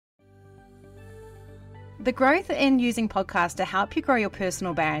The growth in using podcasts to help you grow your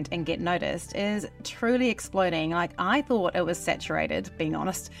personal brand and get noticed is truly exploding. Like, I thought it was saturated, being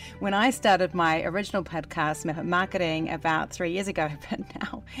honest, when I started my original podcast, Method Marketing, about 3 years ago. But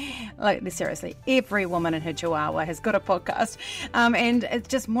now, like, seriously, every woman and her chihuahua has got a podcast. And it's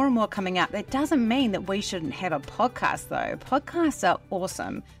just more and more coming out. That doesn't mean that we shouldn't have a podcast, though. Podcasts are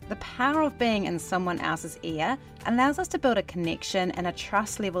awesome. The power of being in someone else's ear allows us to build a connection and a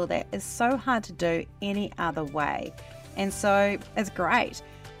trust level that is so hard to do any other way. And so it's great.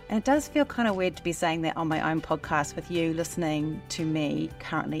 And it does feel kind of weird to be saying that on my own podcast with you listening to me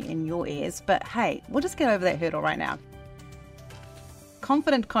currently in your ears. But hey, we'll just get over that hurdle right now.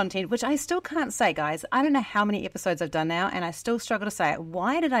 Confident content, which I still can't say, guys. I don't know how many episodes I've done now, and I still struggle to say it.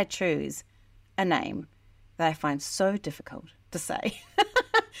 Why did I choose a name that I find so difficult to say?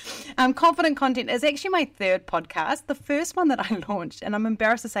 Confident content is actually my third podcast. The first one that I launched, and I'm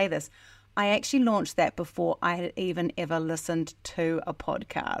embarrassed to say this, I actually launched that before I had even ever listened to a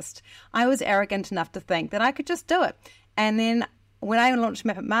podcast. I was arrogant enough to think that I could just do it. And then when I launched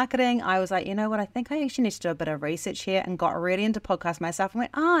Method Marketing, I was like, you know what, I think I actually need to do a bit of research here, and got really into podcasts myself and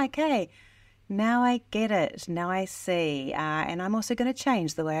went, oh, okay, now I get it. Now I see. And I'm also going to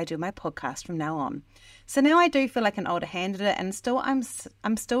change the way I do my podcast from now on. So now I do feel like an older hand at it, and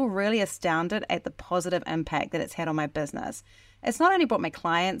I'm still really astounded at the positive impact that it's had on my business. It's not only brought my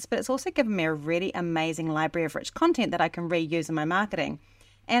clients, but it's also given me a really amazing library of rich content that I can reuse in my marketing.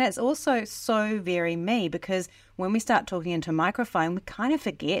 And it's also so very me, because when we start talking into a microphone, we kind of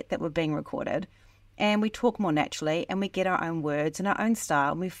forget that we're being recorded, and we talk more naturally, and we get our own words and our own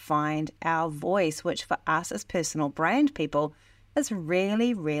style, and we find our voice, which for us as personal brand people is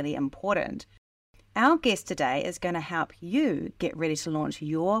really, really important. Our guest today is going to help you get ready to launch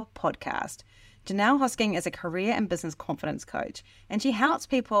your podcast. Johnelle Hosking is a career and business confidence coach, and she helps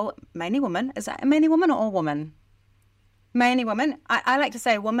people, mainly women. Is that mainly women or all women? Mainly women. I like to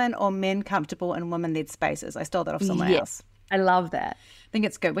say women or men comfortable in women-led spaces. I stole that off someone else. I love that. I think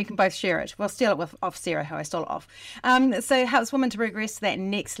it's good. We can both share it. We'll steal it off Sarah, who I stole it off. So helps women to progress to that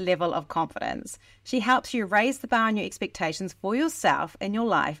next level of confidence. She helps you raise the bar on your expectations for yourself and your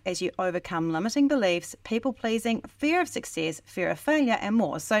life as you overcome limiting beliefs, people-pleasing, fear of success, fear of failure, and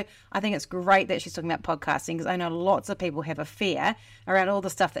more. So I think it's great that she's talking about podcasting, because I know lots of people have a fear around all the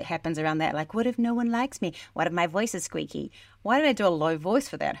stuff that happens around that. Like, what if no one likes me? What if my voice is squeaky? Why did I do a low voice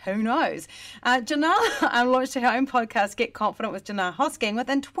for that? Who knows? Johnelle launched her own podcast, Get Confident with Johnelle Hosking,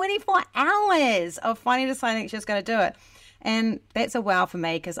 within 24 hours of finally deciding she was going to do it. And that's a wow for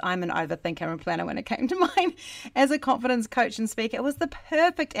me, because I'm an overthinker and planner when it came to mine. As a confidence coach and speaker, it was the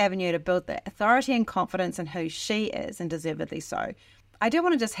perfect avenue to build the authority and confidence in who she is, and deservedly so. I do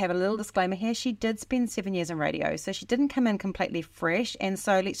want to just have a little disclaimer here. She did spend 7 years in radio, so she didn't come in completely fresh. And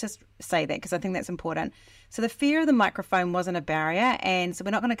so let's just say that, because I think that's important. So the fear of the microphone wasn't a barrier, and so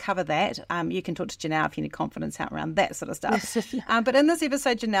we're not going to cover that. You can talk to Johnelle if you need confidence out around that sort of stuff. But in this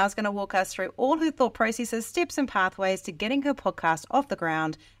episode, Janelle's going to walk us through all her thought processes, steps and pathways to getting her podcast off the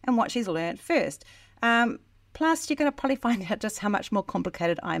ground, and what she's learned first. Plus, you're going to probably find out just how much more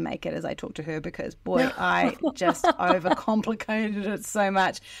complicated I make it as I talk to her, because, boy, I just overcomplicated it so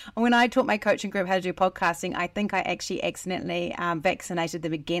much. When I taught my coaching group how to do podcasting, I think I actually accidentally vaccinated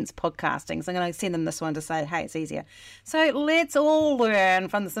them against podcasting. So I'm going to send them this one to say, hey, it's easier. So let's all learn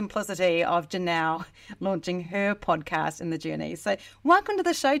from the simplicity of Johnelle launching her podcast in the journey. So welcome to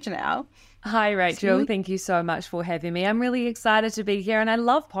the show, Johnelle. Hi, Rachel. Thank you so much for having me. I'm really excited to be here, and I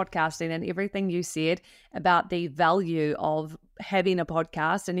love podcasting, and everything you said about the value of having a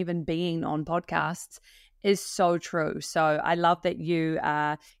podcast and even being on podcasts is so true. So I love that you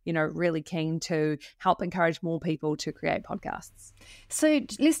are, really keen to help encourage more people to create podcasts. So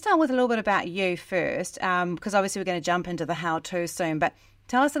let's start with a little bit about you first, because obviously we're going to jump into the how-to soon, but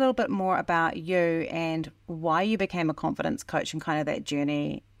tell us a little bit more about you and why you became a confidence coach and kind of that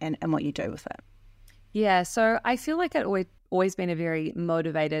journey and what you do with it. Yeah, so I feel like I've always been a very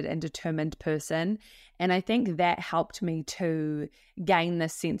motivated and determined person. And I think that helped me to gain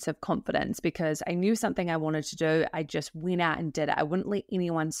this sense of confidence, because I knew something I wanted to do. I just went out and did it. I wouldn't let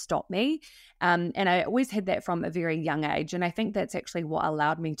anyone stop me. And I always had that from a very young age. And I think that's actually what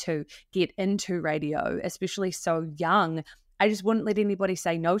allowed me to get into radio, especially so young. I just wouldn't let anybody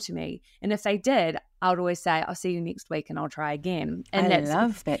say no to me. And if they did, I would always say, I'll see you next week and I'll try again. And I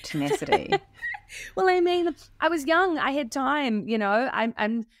love that tenacity. Well, I mean, I was young. I had time,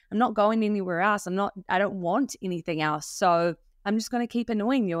 I'm not going anywhere else. I don't want anything else. So I'm just going to keep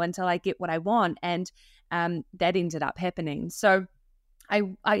annoying you until I get what I want. And that ended up happening. So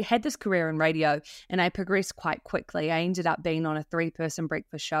I had this career in radio and I progressed quite quickly. I ended up being on a 3-person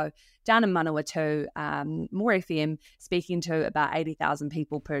breakfast show down in Manawatu, More FM, speaking to about 80,000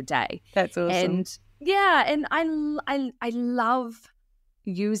 people per day. That's awesome. And yeah, and I love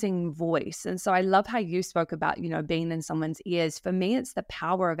using voice. And so I love how you spoke about, being in someone's ears. For me, it's the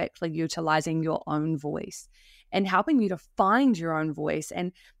power of actually utilizing your own voice and helping you to find your own voice.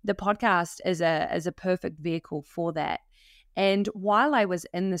 And the podcast is a perfect vehicle for that. And while I was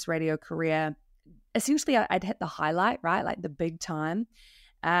in this radio career, essentially I'd hit the highlight, right? Like the big time.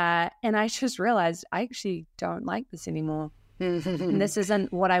 And I just realized I actually don't like this anymore. And this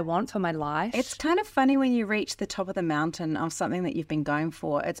isn't what I want for my life. It's kind of funny when you reach the top of the mountain of something that you've been going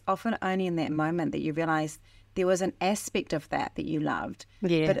for. It's often only in that moment that you realize there was an aspect of that you loved,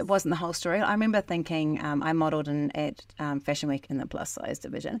 yes. but it wasn't the whole story. I remember thinking, I modelled at Fashion Week in the plus size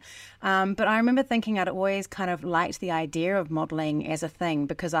division, but I remember thinking I'd always kind of liked the idea of modelling as a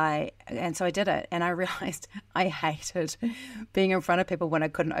thing and so I did it, and I realised I hated being in front of people when I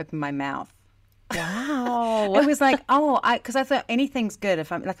couldn't open my mouth. Wow. It was like, because I thought anything's good.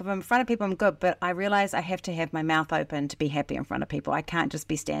 If I'm in front of people, I'm good. But I realized I have to have my mouth open to be happy in front of people. I can't just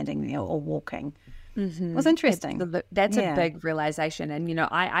be standing there or walking. Mm-hmm. It was interesting. That's a big realization. And,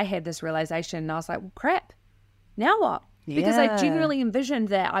 I had this realization and I was like, well, crap, now what? Because I genuinely envisioned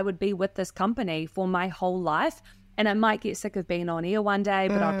that I would be with this company for my whole life. And I might get sick of being on air one day,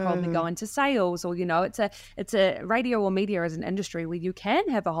 but I'll probably go into sales, or, it's a radio or media as an industry where you can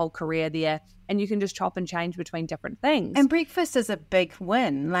have a whole career there and you can just chop and change between different things. And breakfast is a big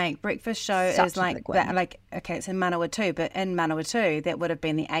win. Like breakfast show is like that. Like, okay, it's in Manawatu, but in Manawatu, that would have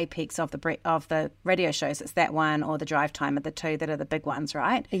been the apex of the radio shows. It's that one or the drive time are the two that are the big ones,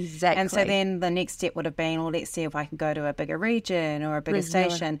 right? Exactly. And so then the next step would have been, well, let's see if I can go to a bigger region or a bigger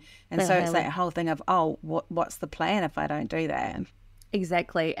station. And so it's that whole thing of, what's the plan if I don't do that?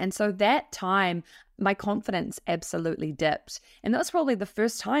 Exactly. And so that time, my confidence absolutely dipped. And that was probably the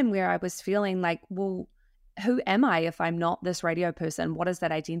first time where I was feeling like, well, who am I if I'm not this radio person? What is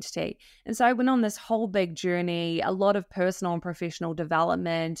that identity? And so I went on this whole big journey, a lot of personal and professional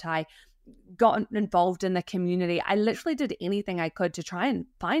development. I got involved in the community. I literally did anything I could to try and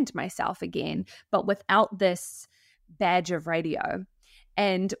find myself again, but without this badge of radio.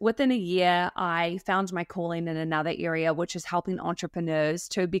 And within a year, I found my calling in another area, which is helping entrepreneurs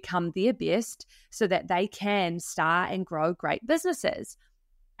to become their best so that they can start and grow great businesses.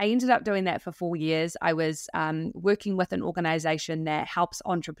 I ended up doing that for 4 years. I was working with an organization that helps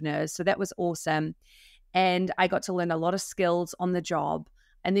entrepreneurs. So that was awesome. And I got to learn a lot of skills on the job.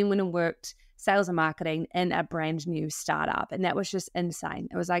 And then went and worked sales and marketing in a brand new startup. And that was just insane.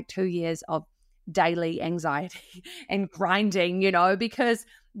 It was like 2 years of daily anxiety and grinding, because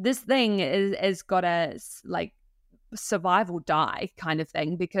this thing is got a like survive or die kind of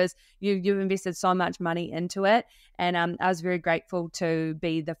thing, because you've invested so much money into it. And I was very grateful to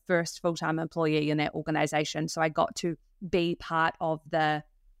be the first full-time employee in that organization. So I got to be part of the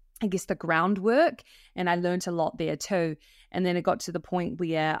groundwork, and I learned a lot there too. And then it got to the point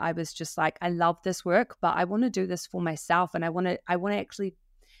where I was just like, I love this work, but I want to do this for myself. And I want to actually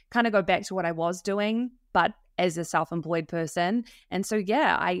kind of go back to what I was doing, but as a self-employed person. And so,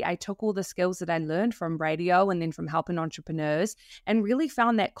 I took all the skills that I learned from radio and then from helping entrepreneurs and really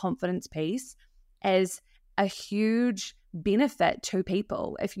found that confidence piece as a huge benefit to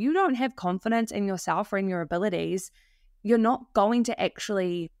people. If you don't have confidence in yourself or in your abilities, you're not going to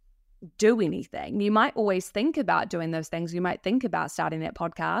actually do anything. You might always think about doing those things. You might think about starting that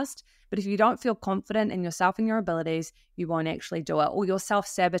podcast, but if you don't feel confident in yourself and your abilities, you won't actually do it, or you'll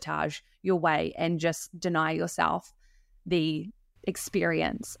self-sabotage your way and just deny yourself the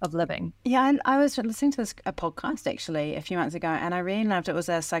experience of living. Yeah, and I was listening to a podcast actually a few months ago, and I really loved it. It was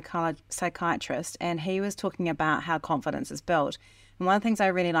a psychiatrist, and he was talking about how confidence is built. And one of the things I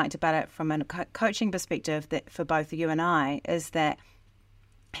really liked about it from a coaching perspective, that for both you and I, is that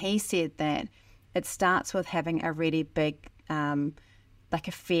he said that it starts with having a really big like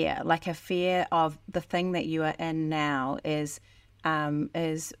a fear of the thing that you are in now is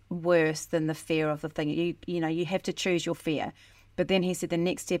worse than the fear of the thing. You have to choose your fear. But then he said the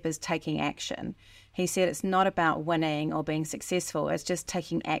next step is taking action. He said it's not about winning or being successful. It's just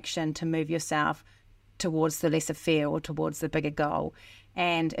taking action to move yourself towards the lesser fear or towards the bigger goal.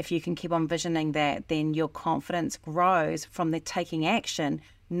 And if you can keep on visioning that, then your confidence grows from the taking action,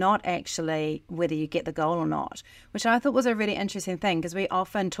 not actually whether you get the goal or not, which I thought was a really interesting thing, because we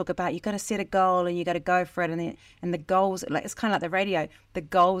often talk about you've got to set a goal and you got to go for it, and the goals, like, it's kind of like the radio, the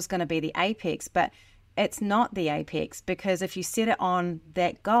goal is going to be the apex, but it's not the apex, because if you set it on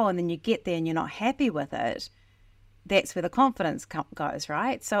that goal and then you get there and you're not happy with it, that's where the confidence goes,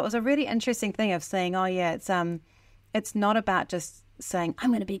 right? So it was a really interesting thing of saying, oh yeah, it's not about just saying I'm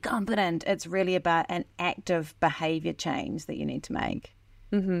going to be confident. It's really about an active behavior change that you need to make.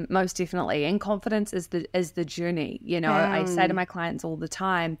 Most definitely. And confidence is the journey. I say to my clients all the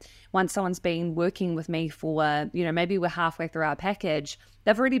time, once someone's been working with me for, maybe we're halfway through our package,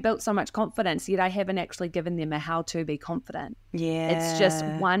 they've already built so much confidence, yet I haven't actually given them a how to be confident. Yeah. It's just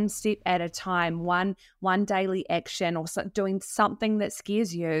one step at a time, one daily action, or doing something that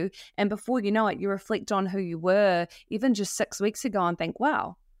scares you. And before you know it, you reflect on who you were even just 6 weeks ago and think,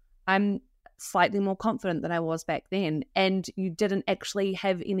 wow, I'm slightly more confident than I was back then. And you didn't actually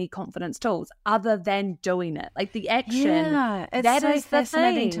have any confidence tools other than doing it. Like the action. Yeah, it's that so is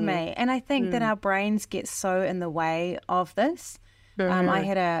fascinating the to me. And I think that our brains get so in the way of this. I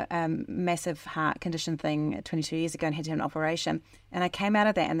had a massive heart condition thing 22 years ago and had to have an operation. And I came out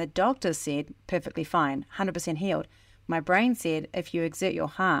of that and the doctors said, perfectly fine, 100% healed. My brain said, if you exert your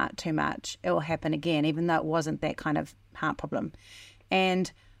heart too much, it will happen again, even though it wasn't that kind of heart problem.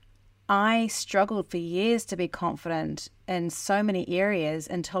 And I struggled for years to be confident in so many areas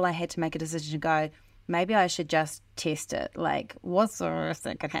until I had to make a decision to go, maybe I should just test it. Like, what's the worst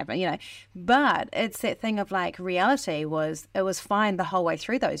that could happen? But it's that thing of like, reality was, it was fine the whole way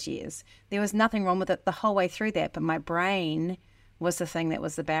through those years. There was nothing wrong with it the whole way through that, but my brain was the thing that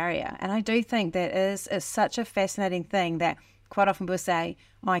was the barrier. And I do think that is such a fascinating thing that quite often people say,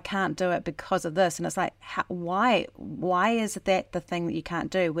 oh, I can't do it because of this. And it's like, why is that the thing that you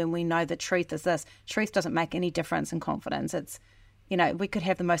can't do when we know the truth is this? Truth doesn't make any difference in confidence. It's, we could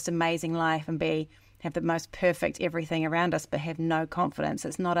have the most amazing life and have the most perfect everything around us, but have no confidence.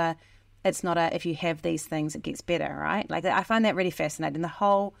 It's not a, if you have these things, it gets better, right? Like I find that really fascinating. The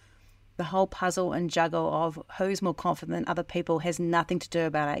whole puzzle and juggle of who's more confident than other people has nothing to do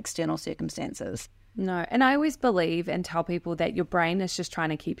about our external circumstances. No, and I always believe and tell people that your brain is just trying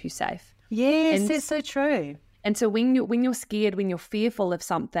to keep you safe. Yes, that's so true. And so when you're scared, when you're fearful of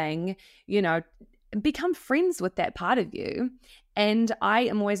something, become friends with that part of you. And I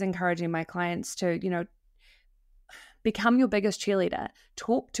am always encouraging my clients to, become your biggest cheerleader.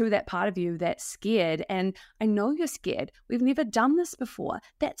 Talk to that part of you that's scared. And I know you're scared. We've never done this before.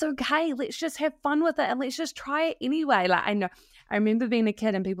 That's okay. Let's just have fun with it and let's just try it anyway. Like I remember being a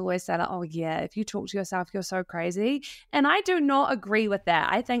kid and people always say, like, oh yeah, if you talk to yourself, you're so crazy. And I do not agree with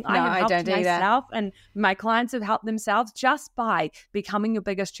that. I think I have helped myself and my clients have helped themselves just by becoming your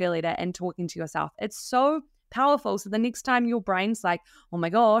biggest cheerleader and talking to yourself. It's so powerful. So the next time your brain's like, oh my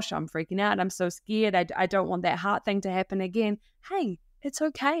gosh, I'm freaking out, I'm so scared, I don't want that heart thing to happen again. Hey, it's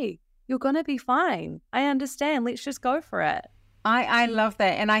okay. You're going to be fine. I understand. Let's just go for it. I love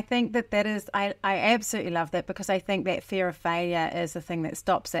that. And I think that is, I absolutely love that because I think that fear of failure is the thing that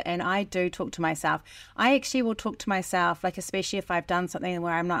stops it. And I do talk to myself. I actually will talk to myself, like especially if I've done something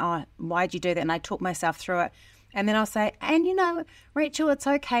where I'm like, oh, why'd you do that? And I talk myself through it. And then I'll say, and Rachel, it's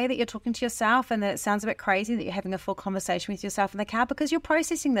okay that you're talking to yourself and that it sounds a bit crazy that you're having a full conversation with yourself in the car because you're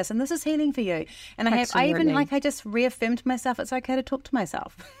processing this and this is healing for you. And I just reaffirmed to myself, it's okay to talk to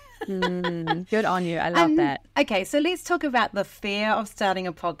myself. Good on you. I love that. Okay, so let's talk about the fear of starting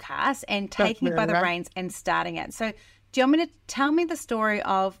a podcast and taking it by the reins and starting it. So do you want me to tell me the story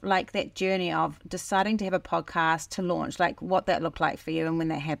of like that journey of deciding to have a podcast to launch, like what that looked like for you and when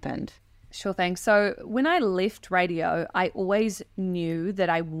that happened? Sure thing. So when I left radio, I always knew that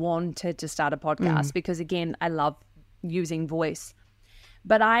I wanted to start a podcast because, again, I love using voice.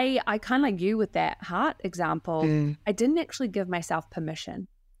 But I kind of like you with that heart example, I didn't actually give myself permission.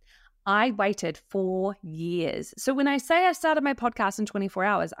 I waited 4 years. So when I say I started my podcast in 24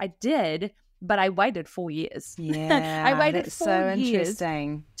 hours, I did, but I waited 4 years. Yeah, I waited that's 4 so years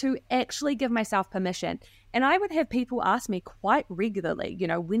interesting to actually give myself permission. And I would have people ask me quite regularly,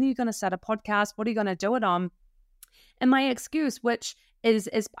 when are you going to start a podcast? What are you going to do it on? And my excuse, which is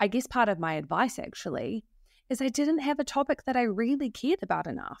I guess part of my advice actually, is I didn't have a topic that I really cared about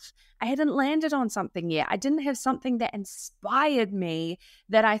enough. I hadn't landed on something yet. I didn't have something that inspired me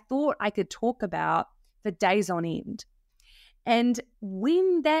that I thought I could talk about for days on end. And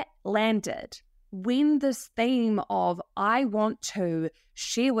when that landed, when this theme of I want to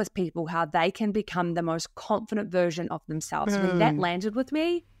share with people how they can become the most confident version of themselves, when that landed with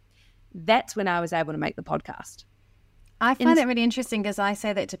me, that's when I was able to make the podcast. I find it really interesting because I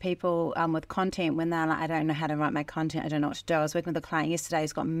say that to people with content when they're like, I don't know how to write my content, I don't know what to do. I was working with a client yesterday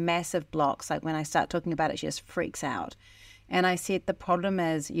who's got massive blocks. Like when I start talking about it, she just freaks out. And I said, the problem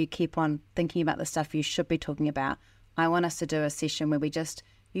is you keep on thinking about the stuff you should be talking about. I want us to do a session where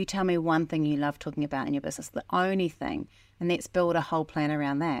you tell me one thing you love talking about in your business, the only thing, and let's build a whole plan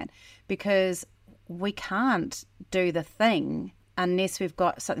around that. Because we can't do the thing unless we've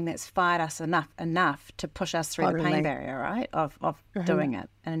got something that's fired us enough to push us through the pain barrier, right? Of doing it,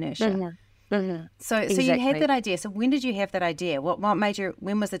 and inertia. So you had that idea. So when did you have that idea? What made you?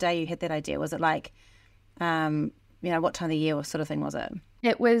 When was the day you had that idea? Was it like, what time of the year or sort of thing was it?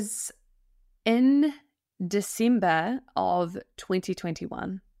 It was in December of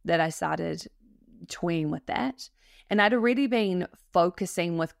 2021 that I started toying with that. And I'd already been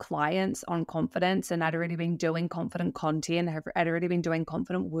focusing with clients on confidence, and I'd already been doing confident content. I'd already been doing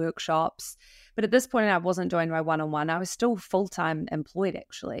confident workshops. But at this point, I wasn't doing my one-on-one. I was still full-time employed,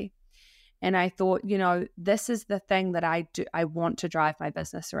 actually. And I thought, this is the thing that I do. I want to drive my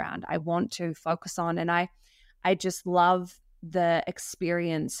business around. I want to focus on. And I just love the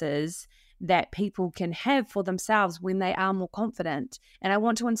experiences that people can have for themselves when they are more confident. And I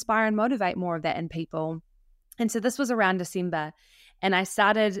want to inspire and motivate more of that in people. And so this was around December, and I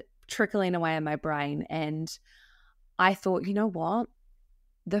started trickling away in my brain, and I thought, you know what?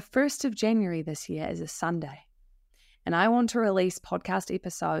 The 1st of January this year is a Sunday, and I want to release podcast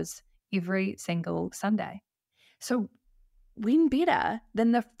episodes every single Sunday. So when better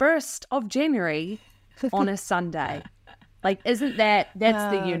than the 1st of January on a Sunday? Like, isn't that's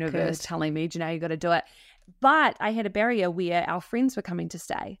the universe telling me, Johnelle, you got to do it. But I had a barrier where our friends were coming to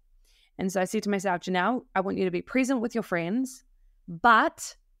stay. And so I said to myself, Johnelle, I want you to be present with your friends,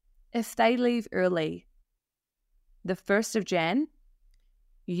 but if they leave early, the 1st of Jan,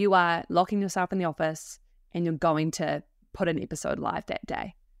 you are locking yourself in the office and you're going to put an episode live that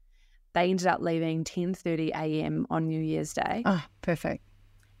day. They ended up leaving 10:30 a.m. on New Year's Day. Oh, perfect.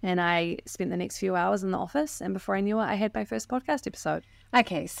 And I spent the next few hours in the office, and before I knew it, I had my first podcast episode.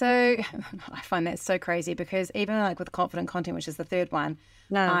 Okay, so I find that so crazy, because even like with confident content, which is the third one,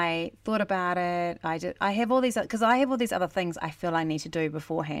 I thought about it. I have all these, because I have all these other things I feel I need to do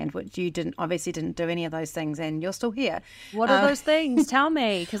beforehand, which you obviously didn't do any of those things, and you're still here. What are those things? Tell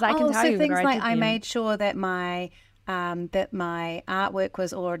me, because I can tell you. Things like I made sure that my artwork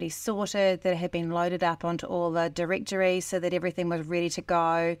was already sorted, that it had been loaded up onto all the directories so that everything was ready to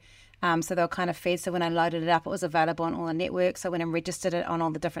go. So they were kind of fed. So when I loaded it up, it was available on all the networks. So when I registered it on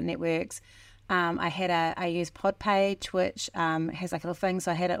all the different networks, I used Podpage, which has like a little thing.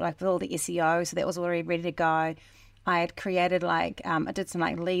 So I had it like with all the SEO. So that was already ready to go. I had created I did some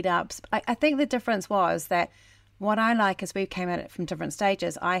like lead ups. I think the difference was that what I like is we came at it from different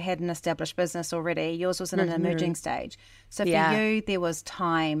stages. I had an established business already. Yours was in an emerging stage. So for you, there was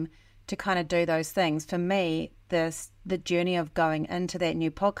time to kind of do those things. For me, the journey of going into that new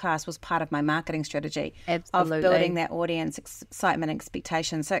podcast was part of my marketing strategy. Absolutely. Of building that audience excitement,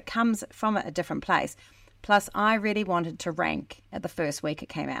 expectation. So it comes from a different place. Plus, I really wanted to rank at the first week it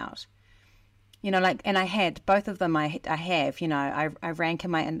came out. And I had both of them. I rank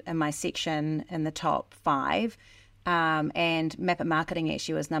in my section in the top 5, and Map It Marketing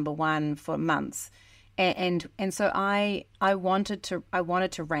actually was number 1 for months, and so I wanted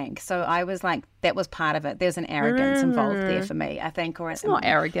to rank. So I was like, that was part of it. There's an arrogance involved there for me, I think, or it's not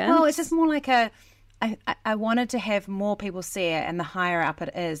arrogance. Well, it's just more like I wanted to have more people see it, and the higher up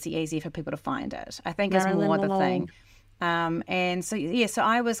it is, the easier for people to find it. I think is more the thing. And so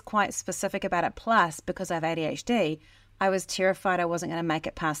I was quite specific about it. Plus, because I have ADHD, I was terrified I wasn't going to make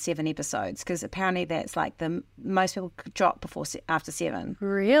it past 7 episodes, because apparently that's like most people could drop after 7.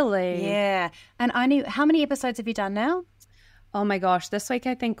 Really? Yeah. And how many episodes have you done now? Oh my gosh, this week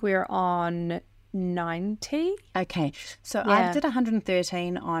I think we're on 90. Okay. So I did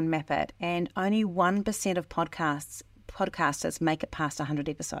 113 on Map It, and only 1% of podcasters make it past 100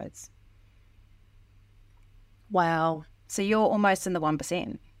 episodes. Wow. So you're almost in the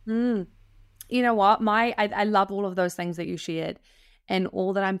 1%. You know what? I love all of those things that you shared. And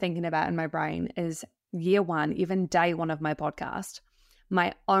all that I'm thinking about in my brain is year 1, even day 1 of my podcast.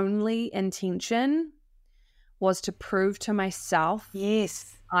 My only intention was to prove to myself,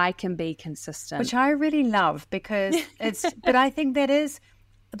 yes, I can be consistent. Which I really love, because but I think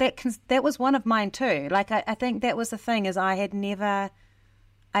that was one of mine too. Like, I think that was the thing, is I had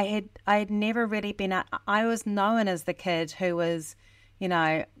never really been, I was known as the kid who was,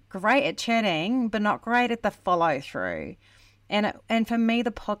 great at chatting, but not great at the follow through. And for me,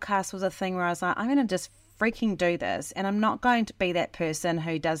 the podcast was a thing where I was like, I'm going to just freaking do this. And I'm not going to be that person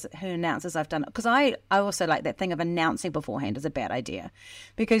who announces I've done it. Because I also like that thing of announcing beforehand is a bad idea,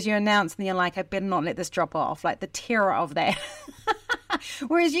 because you announce and you're like, I better not let this drop off. Like the terror of that.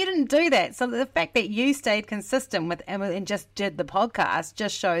 Whereas you didn't do that. So the fact that you stayed consistent with and just did the podcast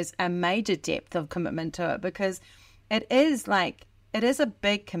just shows a major depth of commitment to it, because it is a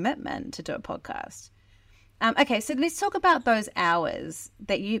big commitment to do a podcast. Okay, so let's talk about those hours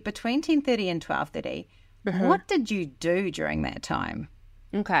that you between 10:30 and 12:30. What did you do during that time?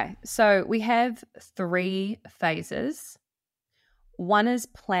 Okay, so we have 3 phases. One is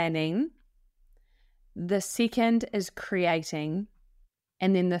planning, the second is creating,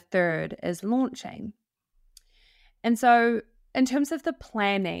 and then the third is launching. And so in terms of the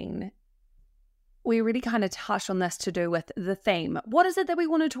planning, we really kind of touch on this to do with the theme. What is it that we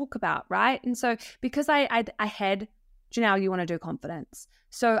want to talk about, right? And so because I had, Johnelle, you want to do confidence.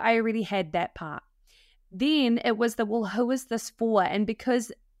 So I already had that part. Then it was who is this for? And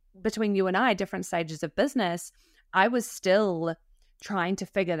because between you and I, different stages of business, I was still trying to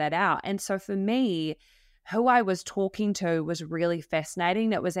figure that out. And so for me, who I was talking to was really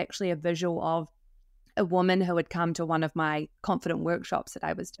fascinating. It was actually a visual of a woman who had come to one of my confident workshops that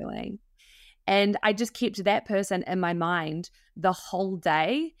I was doing. And I just kept that person in my mind the whole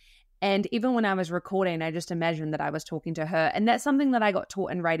day. And even when I was recording, I just imagined that I was talking to her. And that's something that I got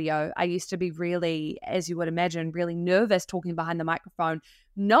taught in radio. I used to be really, as you would imagine, really nervous talking behind the microphone,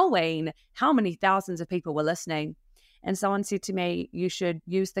 knowing how many thousands of people were listening. And someone said to me, you should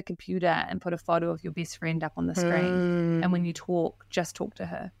use the computer and put a photo of your best friend up on the screen. And when you talk, just talk to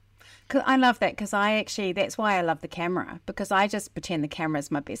her. Cause I love that because that's why I love the camera, because I just pretend the camera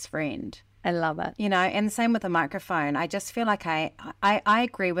is my best friend. I love it. And the same with the microphone. I just feel like I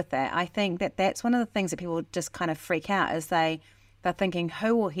agree with that. I think that's one of the things that people just kind of freak out is they're thinking,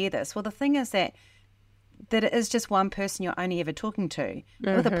 who will hear this? Well, the thing is that it is just one person you're only ever talking to.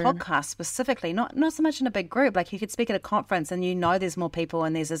 With a podcast specifically, not so much in a big group. Like you could speak at a conference and there's more people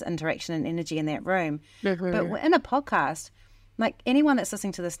and there's this interaction and energy in that room. But in a podcast, like anyone that's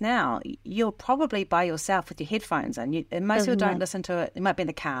listening to this now, you're probably by yourself with your headphones in. And most people don't listen to it. It might be in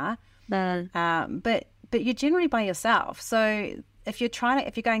the car. But you're generally by yourself. So if you're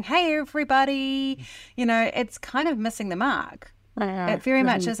going, hey, everybody, it's kind of missing the mark. It very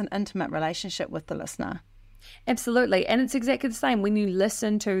much is an intimate relationship with the listener. Absolutely. And it's exactly the same. When you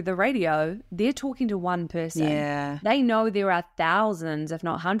listen to the radio, they're talking to one person. Yeah. They know there are thousands, if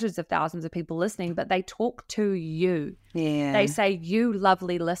not hundreds of thousands of people listening, but they talk to you. Yeah. They say, you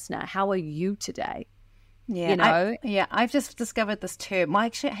lovely listener, how are you today? Yeah, I've just discovered this term. I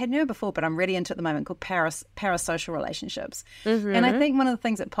actually had known before, but I'm really into it at the moment, called parasocial relationships. And I think one of the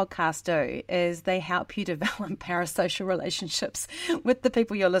things that podcasts do is they help you develop parasocial relationships with the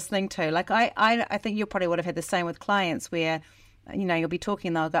people you're listening to. Like I think you probably would have had the same with clients where, you'll be talking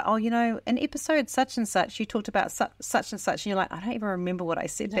and they'll go, oh, in episode such and such, you talked about such and such. And you're like, I don't even remember what I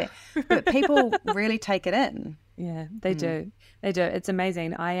said there. But people really take it in. Yeah, they do. They do. It's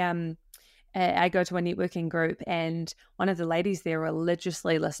amazing. I go to a networking group and one of the ladies there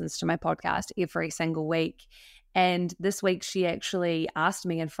religiously listens to my podcast every single week. And this week she actually asked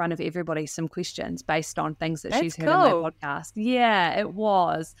me in front of everybody some questions based on things that she's heard in my podcast. Yeah, it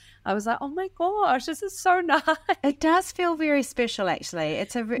was. I was like, oh my gosh, this is so nice. It does feel very special, actually.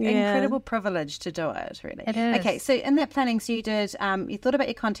 It's an incredible privilege to do it, really. It is. Okay, so in that planning, so you did, you thought about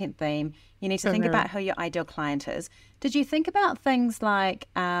your content theme. You need to think about who your ideal client is. Did you think about things like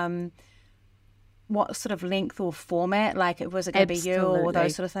what sort of length or format? Like, was it going to be you or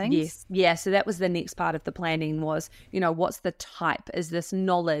those sort of things? Yes. Yeah. So that was the next part of the planning was, what's the type? Is this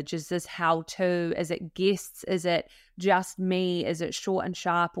knowledge? Is this how-to? Is it guests? Is it just me? Is it short and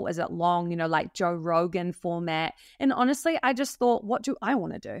sharp or is it long, like Joe Rogan format? And honestly, I just thought, what do I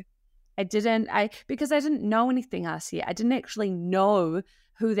want to do? Because I didn't know anything else yet. I didn't actually know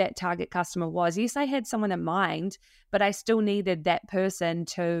who that target customer was. Yes, I had someone in mind, but I still needed that person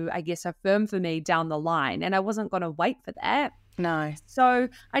to, I guess, affirm for me down the line. And I wasn't going to wait for that. No. So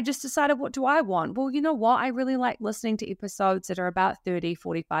I just decided, what do I want? Well, you know what? I really like listening to episodes that are about 30,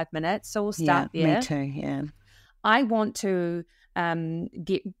 45 minutes. So we'll start there. Me too, yeah. I want to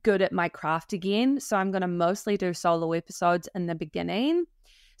get good at my craft again. So I'm going to mostly do solo episodes in the beginning.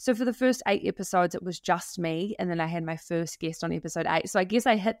 So for the first 8 episodes, it was just me. And then I had my first guest on episode 8. So I guess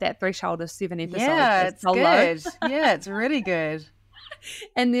I hit that threshold of 7 episodes. Yeah, it's good. Yeah, it's really good.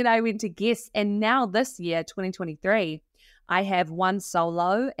 And then I went to guests. And now this year, 2023, I have 1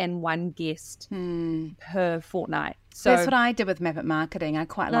 solo and 1 guest per fortnight. So that's what I did with Map It Marketing. I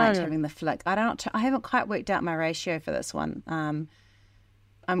quite liked having the flick. I haven't quite worked out my ratio for this one.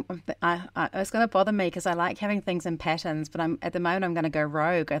 It's going to bother me because I like having things in patterns, but at the moment I'm going to go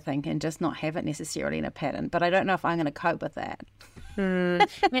rogue, I think, and just not have it necessarily in a pattern. But I don't know if I'm going to cope with that.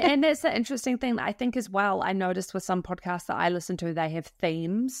 And that's the interesting thing that I think as well. I noticed with some podcasts that I listen to, they have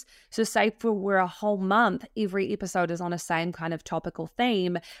themes. So say for a whole month, every episode is on a same kind of topical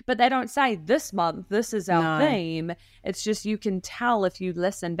theme, but they don't say this month, this is our theme. It's just, you can tell if you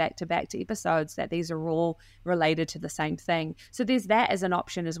listen back to episodes that these are all related to the same thing. So there's that as an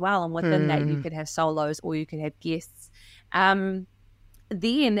option as well. And within that, you could have solos or you could have guests. Then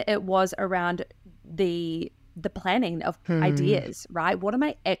it was around the planning of ideas, right? What am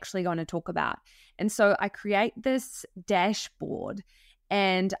I actually going to talk about? And so I create this dashboard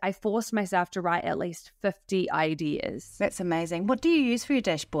and I force myself to write at least 50 ideas. That's amazing. What do you use for your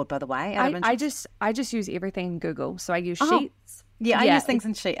dashboard, by the way? I just use everything in Google. So I use Sheets. Yeah, I use things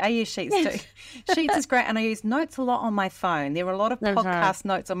in Sheets. I use Sheets too. Sheets is great, and I use notes a lot on my phone. There are a lot of podcast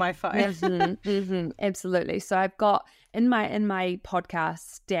notes on my phone. Absolutely. So I've got in my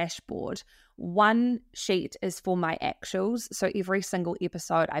podcast dashboard, one sheet is for my actuals. So every single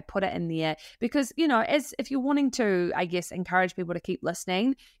episode, I put it in there because, as if you're wanting to, I guess, encourage people to keep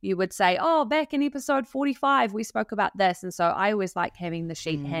listening, you would say, oh, back in episode 45, we spoke about this. And so I always like having the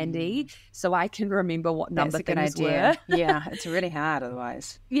sheet handy so I can remember what number things were. Yeah, it's really hard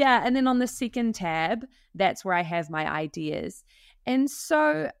otherwise. Yeah. And then on the second tab, that's where I have my ideas. And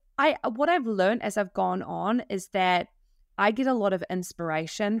so what I've learned as I've gone on is that I get a lot of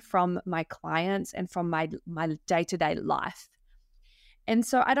inspiration from my clients and from my day-to-day life. And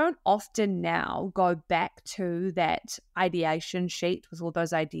so I don't often now go back to that ideation sheet with all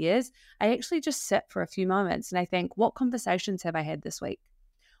those ideas. I actually just sit for a few moments and I think, what conversations have I had this week?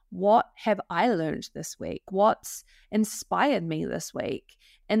 What have I learned this week? What's inspired me this week?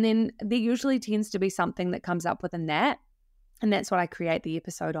 And then there usually tends to be something that comes up within that. And that's what I create the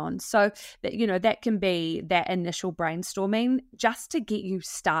episode on. So that, that can be that initial brainstorming just to get you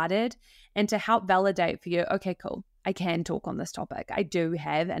started and to help validate for you, okay, cool, I can talk on this topic. I do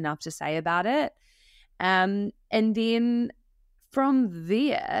have enough to say about it. And then from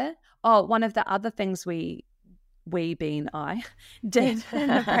there, one of the other things we being I, did in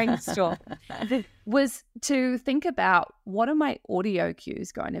the brainstorm was to think about, what are my audio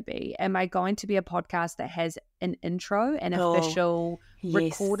cues going to be? Am I going to be a podcast that has an intro, an official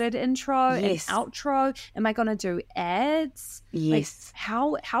recorded intro, an outro? Am I going to do ads? Yes.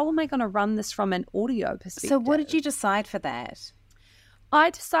 Like, how am I going to run this from an audio perspective? So what did you decide for that? I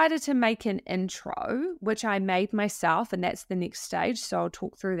decided to make an intro, which I made myself, and that's the next stage. So I'll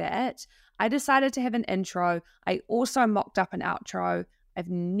talk through that. I decided to have an intro. I also mocked up an outro. I've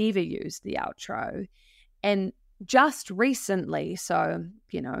never used the outro. And just recently, so,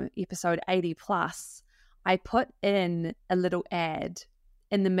 episode 80 plus, I put in a little ad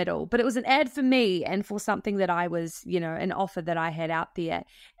in the middle, but it was an ad for me and for something that I was, an offer that I had out there.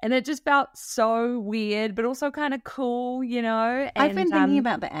 And it just felt so weird, but also kind of cool, And, I've been thinking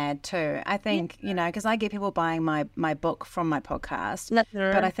about the ad too. I think, because I get people buying my book from my podcast,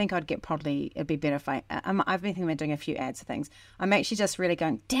 but I think it'd be better if I've been thinking about doing a few ads for things. I'm actually just really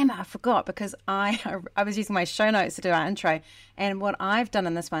going, damn it, I forgot, because I was using my show notes to do our intro. And what I've done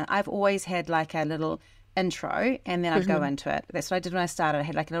in this one, I've always had like a little intro and then I'd go into it. That's what I did when I started. I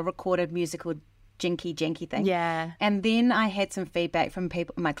had like a little recorded musical janky thing. Yeah. And then I had some feedback from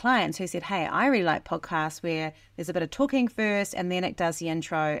my clients who said, hey, I really like podcasts where there's a bit of talking first and then it does the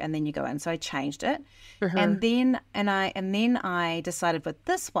intro and then you go in. So I changed it. And then I decided with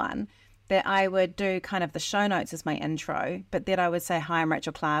this one that I would do kind of the show notes as my intro, but then I would say, hi, I'm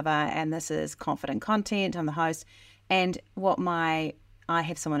Rachel Claver and this is Confident Content. I'm the host. And I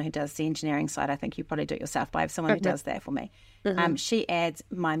have someone who does the engineering side. I think you probably do it yourself, but I have someone who does that for me. She adds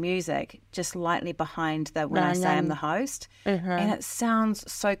my music just lightly behind when I say I'm the host. And it sounds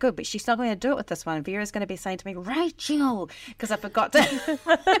so good, but she's not going to do it with this one. Vera's going to be saying to me, Rachel, because I forgot to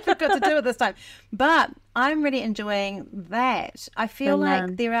do it this time. But I'm really enjoying that. I feel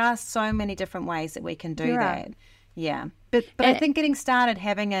like there are so many different ways that we can do that. Yeah. But I think getting started,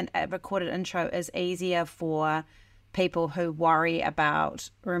 having a recorded intro is easier for people who worry about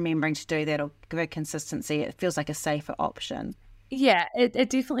remembering to do that or give a consistency. It feels like a safer option. Yeah, it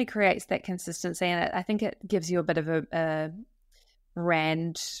definitely creates that consistency, and I think it gives you a bit of a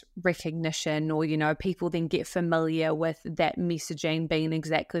brand recognition, or people then get familiar with that messaging being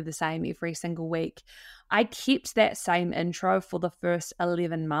exactly the same every single week. I kept that same intro for the first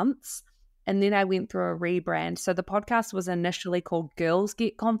 11 months, and then I went through a rebrand. So the podcast was initially called Girls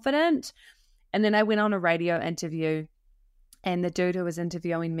Get Confident. And then I went on a radio interview, and the dude who was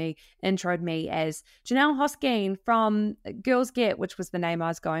interviewing me introed me as Johnelle Hosking from Girls Get, which was the name I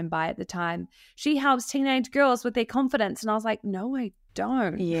was going by at the time. She helps teenage girls with their confidence. And I was like, no, I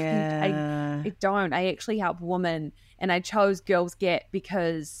don't. Yeah. I don't. I actually help women, and I chose Girls Get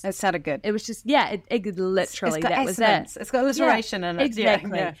because It sounded good. it was just, it literally, it's got that assonance. was it. It's got alliteration in it.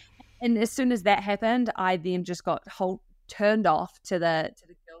 Exactly. Yeah. And as soon as that happened, I then just got turned off to the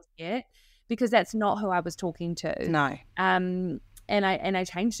Girls Get, because that's not who I was talking to. No. And I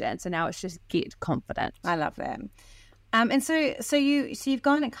changed it, and so now it's just Get Confident. I love that. And so you've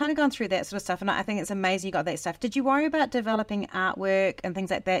kind of gone through that sort of stuff, and I think it's amazing you got that stuff. Did you worry about developing artwork and things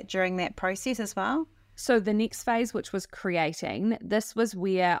like that during that process as well? So the next phase, which was creating, this was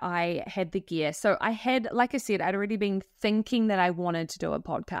where I had the gear. So I had, like I said, I'd already been thinking that I wanted to do a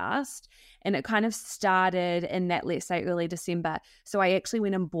podcast, and it kind of started in that, let's say, early December. So I actually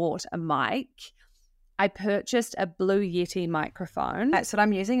went and bought a mic. I purchased a Blue Yeti microphone. That's what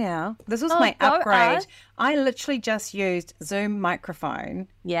I'm using now. This was my upgrade. I literally just used Zoom microphone.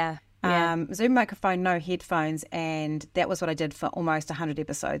 Yeah. Zoom microphone, no headphones, and that was what I did for almost 100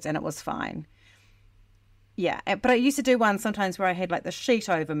 episodes, and it was fine. Yeah, but I used to do one sometimes where I had like the sheet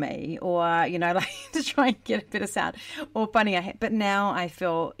over me, or, like to try and get a better sound, or funny. But now I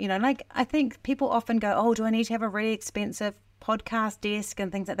feel, like I think people often go, oh, do I need to have a really expensive podcast desk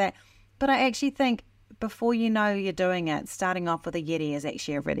and things like that? But I actually think before you know you're doing it, starting off with a Yeti is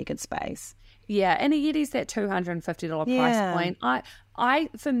actually a really good space. Yeah, and a Yeti's that $250 price point.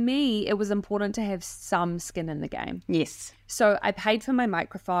 For me, it was important to have some skin in the game. Yes. So I paid for my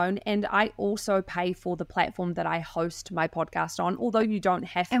microphone, and I also pay for the platform that I host my podcast on, although you don't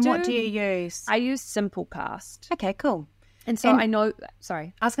have to. And what do you use? I use Simplecast. Okay, cool. And so I know,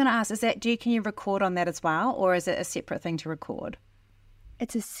 sorry. I was going to ask, can you record on that as well, or is it a separate thing to record?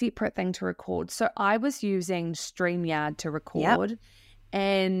 It's a separate thing to record. So I was using StreamYard to record,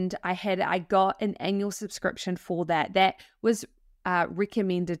 and I got an annual subscription for that. That was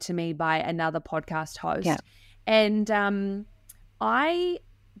recommended to me by another podcast host. Yeah. And I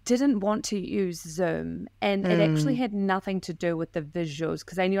didn't want to use Zoom, and it actually had nothing to do with the visuals,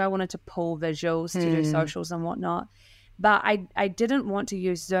 because I knew I wanted to pull visuals to do socials and whatnot. But I didn't want to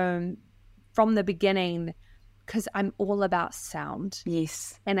use Zoom from the beginning, because I'm all about sound.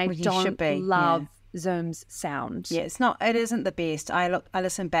 Yes. And I don't love Zoom's sound. Yeah, it isn't the best. I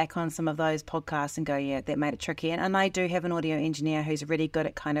listen back on some of those podcasts and go, yeah, that made it tricky. And I do have an audio engineer who's really good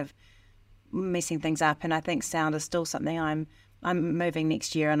at kind of messing things up. And I think sound is still something I'm moving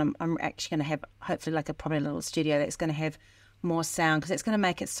next year, and I'm actually going to have hopefully probably a little studio that's going to have more sound, because it's going to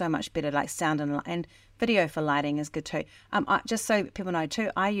make it so much better, like sound and video for lighting is good too. Just so people know too,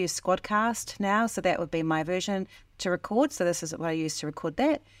 I use Squadcast now, so that would be my version to record. So this is what I use to record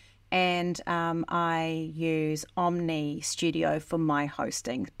that. And I use Omni Studio for my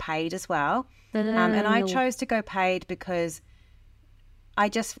hosting, paid as well. And I chose to go paid because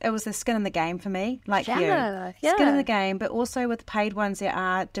it was the skin in the game for me, skin in the game. But also with paid ones, there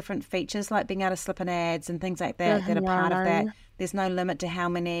are different features, like being able to slip in ads and things like that that are part of that. There's no limit to how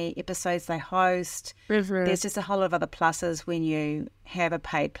many episodes they host. There's just a whole lot of other pluses when you have a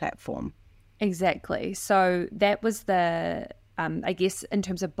paid platform. Exactly. So that was the I guess in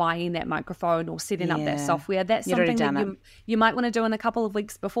terms of buying that microphone or setting up that software, that's something that you might want to do in a couple of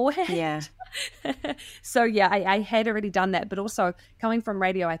weeks beforehand. Yeah. So I had already done that, but also coming from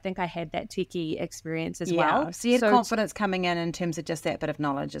radio, I think I had that techie experience as well. So you had confidence coming in terms of just that bit of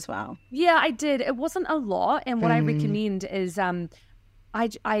knowledge as well. Yeah, I did. It wasn't a lot, and what I recommend is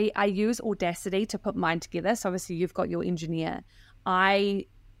I use Audacity to put mine together. So obviously you've got your engineer.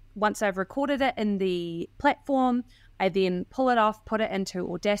 Once I've recorded it in the platform, I then pull it off, put it into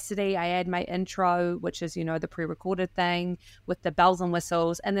Audacity. I add my intro, which is, the pre-recorded thing with the bells and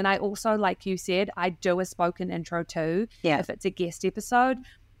whistles. And then I also, like you said, I do a spoken intro too, if it's a guest episode.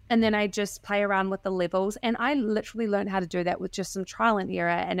 And then I just play around with the levels. And I literally learned how to do that with just some trial and error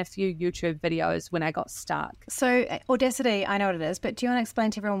and a few YouTube videos when I got stuck. So Audacity, I know what it is, but do you want to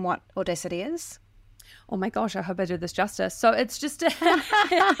explain to everyone what Audacity is? Oh my gosh, I hope I did this justice. So it's just it's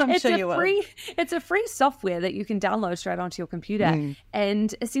a free software that you can download straight onto your computer.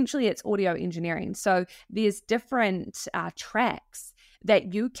 And essentially it's audio engineering. So there's different tracks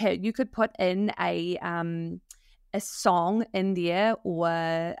that you could put in a song in there,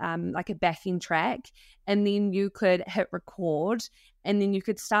 or like a backing track, and then you could hit record, and then you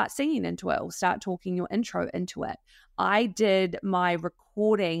could start singing into it or start talking your intro into it. I did my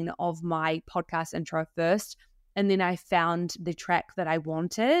recording of my podcast intro first, and then I found the track that I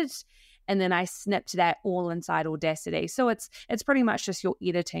wanted, and then I snipped that all inside Audacity. So it's pretty much just your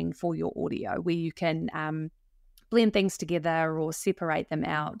editing for your audio, where you can blend things together or separate them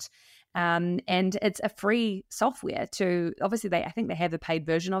out. And it's a free software to, obviously I think they have a paid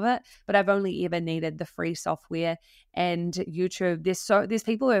version of it, but I've only ever needed the free software. And YouTube, there's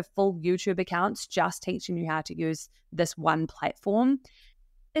people who have full YouTube accounts just teaching you how to use this one platform.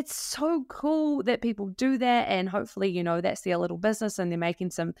 It's so cool that people do that, and hopefully, that's their little business and they're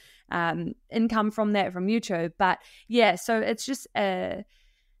making some income from that from YouTube. But yeah, so it's just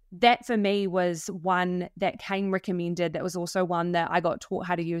that for me was one that came recommended. That was also one that I got taught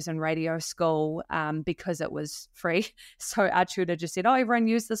how to use in radio school because it was free. So our tutor just said, everyone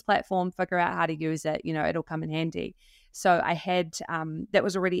use this platform, figure out how to use it, it'll come in handy. So I had, that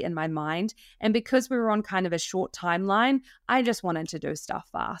was already in my mind. And because we were on kind of a short timeline, I just wanted to do stuff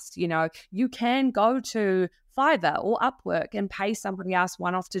fast. You can go to Fiverr or Upwork and pay somebody else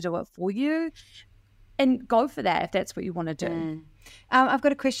one-off to do it for you, and go for that if that's what you want to do. I've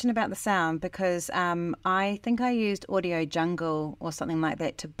got a question about the sound, because I think I used Audio Jungle or something like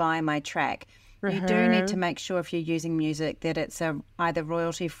that to buy my track. You do need to make sure if you're using music that it's either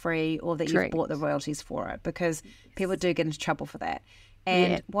royalty free or that you've bought the royalties for it, because people do get into trouble for that.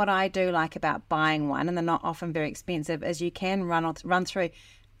 And what I do like about buying one, and they're not often very expensive, is you can run through.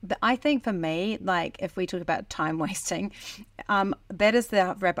 I think for me, like if we talk about time wasting, that is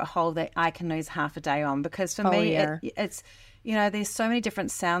the rabbit hole that I can lose half a day on, because for me it's there's so many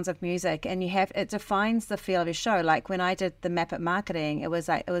different sounds of music, and it defines the feel of your show. Like when I did the Map It marketing, it was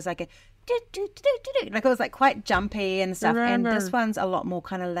like a like it was like quite jumpy and stuff. And this one's a lot more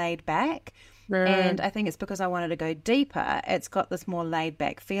kind of laid back. And I think it's because I wanted to go deeper. It's got this more laid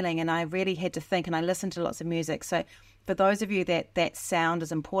back feeling, and I really had to think, and I listened to lots of music. So for those of you that sound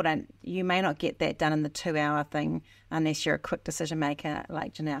is important, you may not get that done in the 2-hour thing unless you're a quick decision maker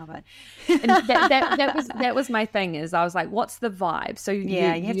like Johnelle. But and that was my thing, is I was like, what's the vibe? So you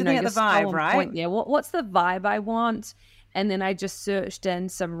have to think of the vibe, right? What's the vibe I want? And then I just searched in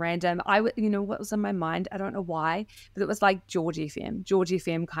some random, what was in my mind? I don't know why, but it was like George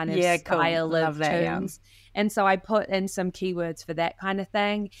FM kind of style of tunes. And so I put in some keywords for that kind of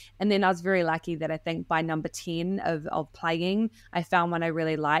thing. And then I was very lucky that I think by number 10 of playing, I found one I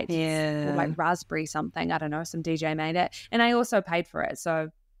really liked. It's called like Raspberry something. I don't know, some DJ made it. And I also paid for it.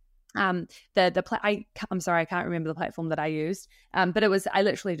 So I'm sorry, I can't remember the platform that I used, but I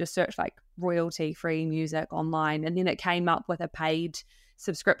literally just searched like royalty free music online, and then it came up with a paid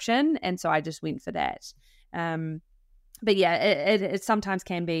subscription, and so I just went for that. But yeah, it sometimes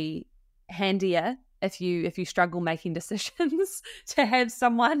can be handier if you struggle making decisions to have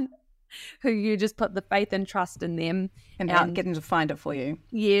someone who you just put the faith and trust in them and get them to find it for you.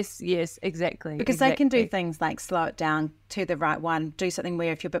 Yes, exactly. Because they can do things like slow it down to the right one, do something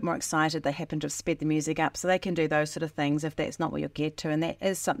where if you're a bit more excited, they happen to have sped the music up. So they can do those sort of things if that's not what you'll get to. And that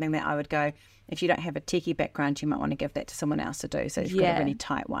is something that I would go, if you don't have a techie background, you might want to give that to someone else to do. So you've got a really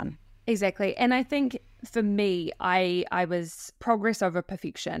tight one. Exactly. And I think for me, I was progress over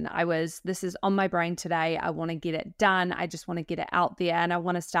perfection. This is on my brain today. I want to get it done. I just want to get it out there, and I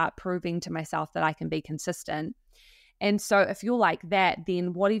want to start proving to myself that I can be consistent. And so if you're like that,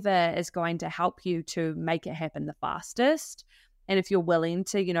 then whatever is going to help you to make it happen the fastest, and if you're willing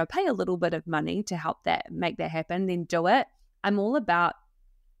to, pay a little bit of money to help make that happen, then do it. I'm all about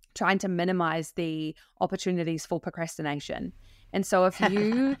trying to minimize the opportunities for procrastination. And so if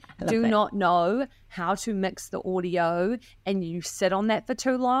you do not know how to mix the audio and you sit on that for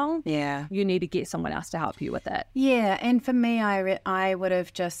too long, you need to get someone else to help you with it. Yeah, and for me, I would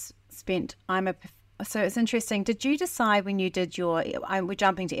have just spent, so it's interesting. Did you decide when you did we're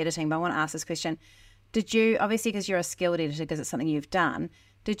jumping to editing, but I want to ask this question. Did you, obviously because you're a skilled editor, because it's something you've done,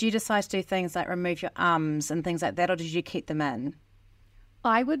 did you decide to do things like remove your ums and things like that, or did you keep them in?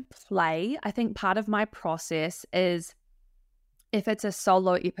 I would play. I think part of my process is, if it's a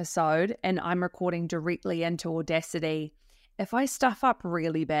solo episode and I'm recording directly into Audacity, if I stuff up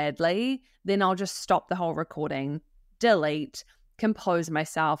really badly, then I'll just stop the whole recording, delete, compose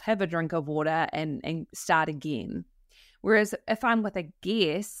myself, have a drink of water, and start again. Whereas if I'm with a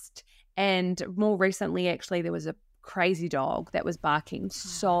guest, and more recently, actually, there was a crazy dog that was barking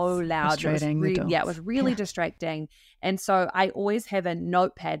so loud. It was really distracting. And so I always have a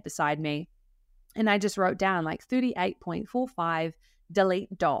notepad beside me. And I just wrote down like 38.45,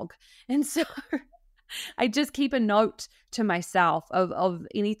 delete dog. And so I just keep a note to myself of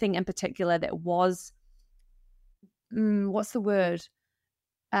anything in particular that was, what's the word?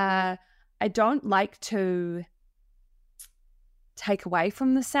 I don't like to take away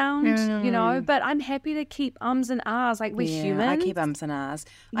from the sound, but I'm happy to keep ums and ahs, like we're human. I keep ums and ahs.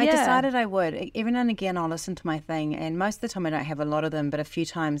 I decided I would. Every now and again I'll listen to my thing, and most of the time I don't have a lot of them, but a few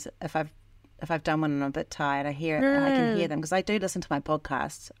times if I've I've done one and I'm a bit tired, I can hear them, because I do listen to my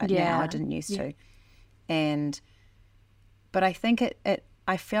podcasts now. I didn't used to. But I think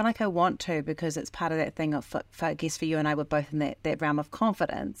I feel like I want to, because it's part of that thing of, I guess for you and I were both in that realm of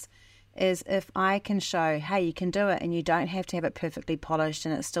confidence, is if I can show, hey, you can do it and you don't have to have it perfectly polished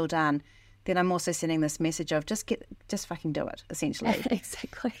and it's still done, then I'm also sending this message of just fucking do it, essentially.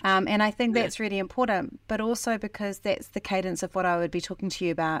 Exactly. And I think that's really important, but also because that's the cadence of what I would be talking to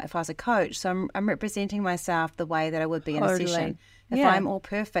you about if I was a coach. So I'm representing myself the way that I would be in a session. If I'm all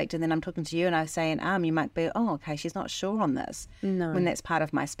perfect and then I'm talking to you and I say an you might be, oh, okay, she's not sure on this. No. When that's part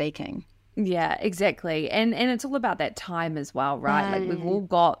of my speaking. Yeah, exactly. And it's all about that time as well, right? Like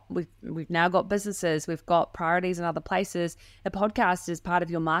we've now got businesses, we've got priorities in other places. A podcast is part of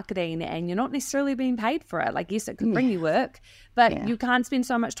your marketing and you're not necessarily being paid for it. Like, yes, it can bring you work, but you can't spend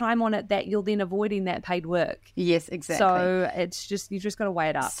so much time on it that you're then avoiding that paid work. Yes, exactly. So you've just got to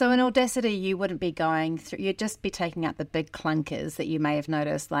weigh it up. So in Audacity, you wouldn't be going through, you'd just be taking out the big clunkers that you may have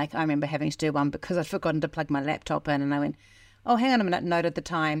noticed. Like, I remember having to do one because I'd forgotten to plug my laptop in and I went, oh, hang on a minute, noted the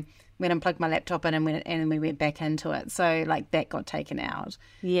time. When I plugged my laptop in and we went back into it. So like that got taken out.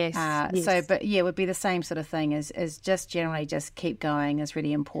 Yes. Yes. So, but yeah, it would be the same sort of thing is just generally just keep going is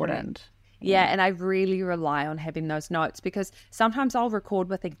really important. Yeah, and I really rely on having those notes because sometimes I'll record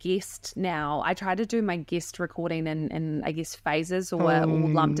with a guest now. I try to do my guest recording in I guess phases or all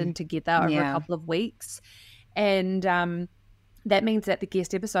lumped in together over a couple of weeks. And that means that the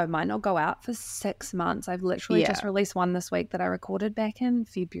guest episode might not go out for 6 months. I've literally just released one this week that I recorded back in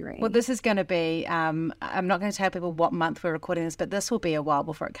February. Well, this is going to be, I'm not going to tell people what month we're recording this, but this will be a while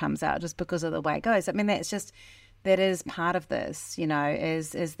before it comes out just because of the way it goes. I mean, that is part of this,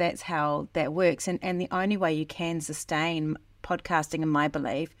 is that's how that works. And the only way you can sustain podcasting, in my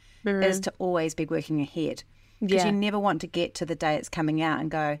belief, is to always be working ahead. Because you never want to get to the day it's coming out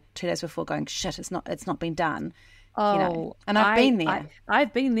and go 2 days before going, shit, it's not been done. Oh, and I've been there.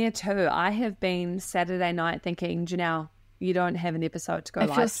 I've been there too. I have been Saturday night thinking, Johnelle, you don't have an episode to go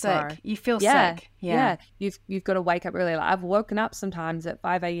live tomorrow. Sick. You feel sick. Yeah. You've got to wake up early. Like, I've woken up sometimes at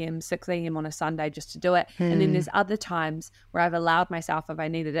 5 a.m., 6 a.m. on a Sunday just to do it. And then there's other times where I've allowed myself, if I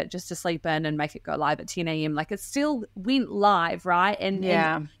needed it, just to sleep in and make it go live at 10 a.m. Like, it still went live, right?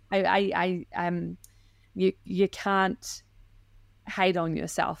 And you can't hate on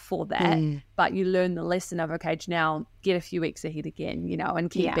yourself for that, but you learn the lesson of, okay, now get a few weeks ahead again, and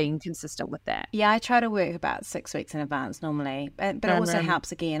keep being consistent with that. Yeah, I try to work about 6 weeks in advance normally, but it also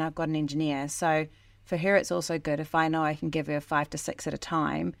helps, again, I've got an engineer, so for her it's also good if I know I can give her 5 to 6 at a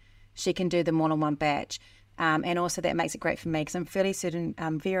time, she can do them all in one batch. And also that makes it great for me because I'm fairly certain,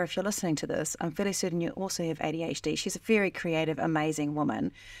 Vera, if you're listening to this, I'm fairly certain you also have ADHD. She's a very creative, amazing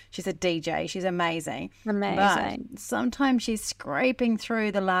woman. She's a DJ. She's amazing. But sometimes she's scraping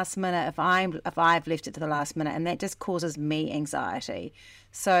through the last minute if I've left it to the last minute, and that just causes me anxiety.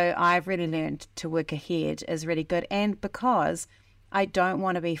 So I've really learned to work ahead is really good. And because I don't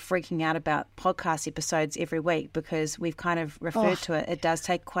want to be freaking out about podcast episodes every week because we've kind of referred to it. It does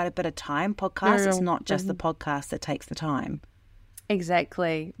take quite a bit of time. Podcast is not just the podcast that takes the time.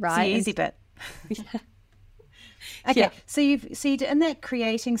 Exactly. Right. It's the easy bit. Okay. So you did in that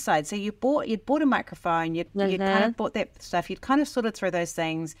creating side. So you'd bought a microphone. You'd kind of bought that stuff. You'd kind of sorted through those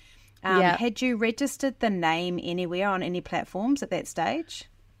things. Had you registered the name anywhere on any platforms at that stage?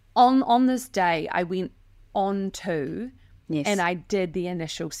 On this day, I went on to. Yes. And I did the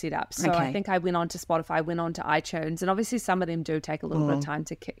initial setup. So I think I went on to Spotify, went on to iTunes, and obviously some of them do take a little bit of time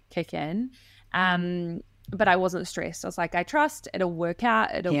to kick in. But I wasn't stressed. I was like, I trust it'll work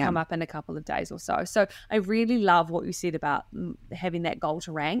out. It'll come up in a couple of days or so. So I really love what you said about having that goal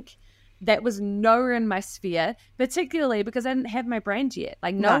to rank. That was nowhere in my sphere, particularly because I didn't have my brand yet.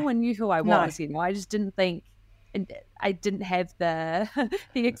 Like no one knew who I was. I just didn't think. I didn't have the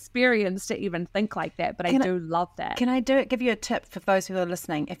experience to even think like that, but I do love that. Can I give you a tip for those who are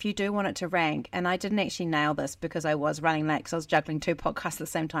listening? If you do want it to rank, and I didn't actually nail this because I was running late because I was juggling 2 podcasts at the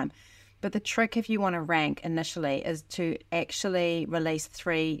same time, but the trick if you want to rank initially is to actually release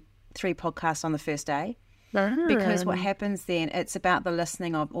three podcasts on the first day. Because what happens then, it's about the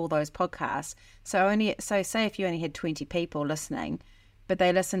listening of all those podcasts. So say if you only had 20 people listening, but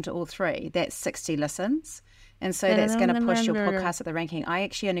they listen to all 3, that's 60 listens. And so that's going to push your podcast at the ranking. I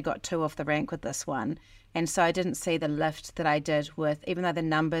actually only got 2 off the rank with this one. And so I didn't see the lift that I did with, even though the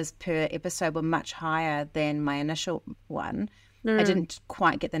numbers per episode were much higher than my initial one, I didn't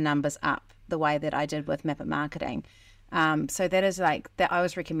quite get the numbers up the way that I did with Map It Marketing. So that is like that. I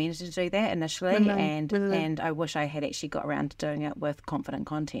was recommended to do that initially, and I wish I had actually got around to doing it with confident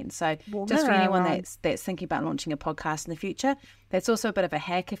content. So just for anyone that's thinking about launching a podcast in the future, that's also a bit of a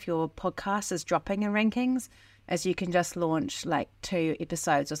hack if your podcast is dropping in rankings, as you can just launch like 2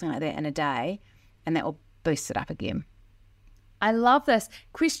 episodes or something like that in a day, and that will boost it up again. I love this.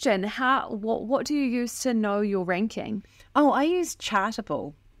 Question, what do you use to know your ranking? Oh, I use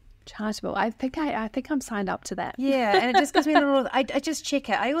Chartable. I think I'm signed up to that. Yeah, and it just gives me a little. I just check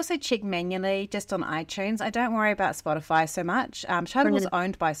it. I also check manually just on iTunes. I don't worry about Spotify so much. Chartable is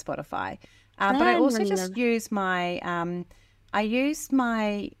owned by Spotify, but I also just use my. I use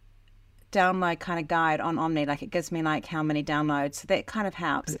my download kind of guide on Omni. Like it gives me like how many downloads. So that kind of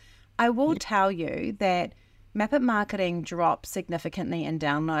helps. I will tell you that Map It Marketing dropped significantly in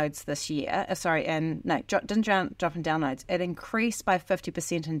downloads this year. Didn't drop in downloads. It increased by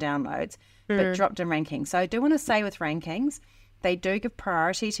 50% in downloads, but dropped in rankings. So I do want to say with rankings, they do give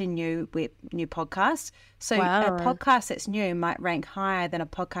priority to new podcasts. So a podcast that's new might rank higher than a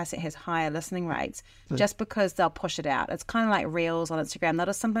podcast that has higher listening rates, just because they'll push it out. It's kind of like Reels on Instagram. They'll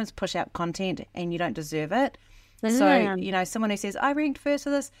just sometimes push out content and you don't deserve it. So, someone who says, I ranked first for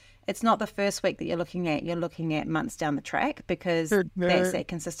this, it's not the first week that you're looking at. You're looking at months down the track, because that's that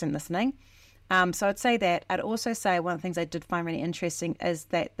consistent listening. So I'd say that. I'd also say one of the things I did find really interesting is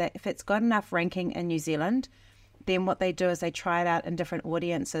that if it's got enough ranking in New Zealand, then what they do is they try it out in different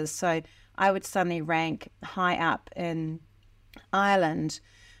audiences. So I would suddenly rank high up in Ireland,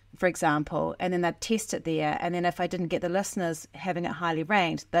 for example, and then they'd test it there. And then if I didn't get the listeners having it highly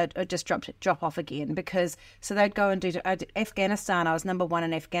ranked, they'd just drop off again. So they'd go and do Afghanistan. I was number 1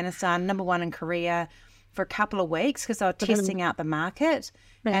 in Afghanistan, number 1 in Korea for a couple of weeks, because they were testing out the market.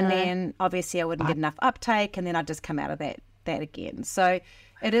 And then obviously I wouldn't get enough uptake, and then I'd just come out of that again. So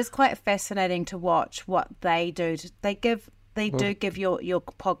it is quite fascinating to watch what they do. They do give your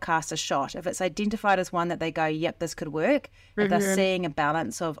podcast a shot. If it's identified as one that they go, yep, this could work, if they're seeing a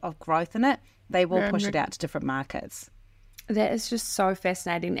balance of growth in it, they will push it out to different markets. That is just so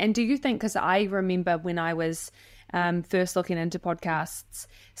fascinating. And do you think, because I remember when I was first looking into podcasts,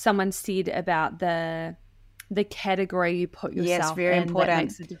 someone said about the category you put yourself very in, important. that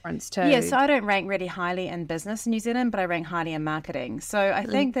makes a difference too. Yeah, so I don't rank really highly in business in New Zealand, but I rank highly in marketing. So I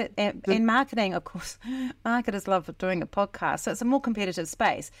think that in marketing, of course, marketers love doing a podcast, so it's a more competitive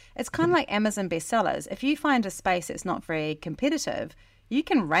space. It's kind of like Amazon bestsellers. If you find a space that's not very competitive, you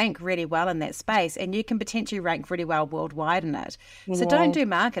can rank really well in that space, and you can potentially rank really well worldwide in it. So don't do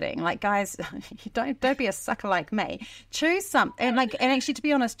marketing. Like, guys, don't be a sucker like me. Choose something. And actually, to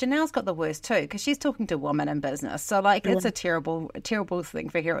be honest, Johnelle's got the worst too, because she's talking to women in business. So it's a terrible thing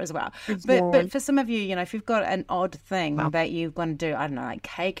for her as well. But for some of you, if you've got an odd thing that you want to do, I don't know, like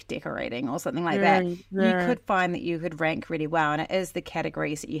cake decorating or something like that, you could find that you could rank really well. And it is the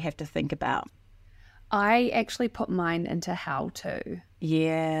categories that you have to think about. I actually put mine into how to.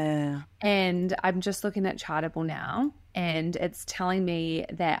 Yeah. And I'm just looking at Chartable now, and it's telling me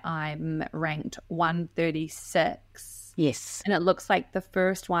that I'm ranked 136. Yes. And it looks like the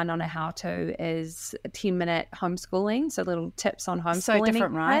first one on a how to is a 10-minute homeschooling, so little tips on homeschooling. So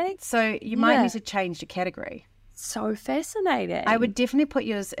different, right? So you might need to change your category. So fascinating. I would definitely put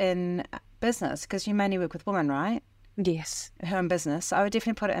yours in business, because you mainly work with women, right? Yes. Her in business. So I would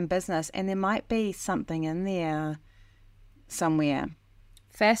definitely put it in business, and there might be something in there somewhere.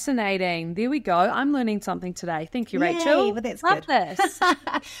 Fascinating. There we go. I'm learning something today. Thank you, Rachel. Yay, well, that's Love good. This.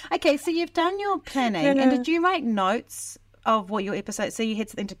 Okay, so you've done your planning, and did you write notes of what your episode? So you had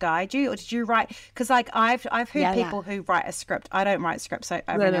something to guide you, or did you write? Because I've heard people who write a script. I don't write scripts. So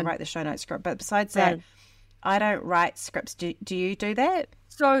I write the show notes script, but besides that, I don't write scripts. Do you do that?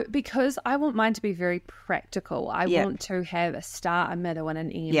 So because I want mine to be very practical, I want to have a start, a middle, and an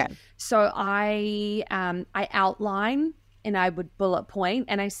end. Yeah. So I outline, and I would bullet point,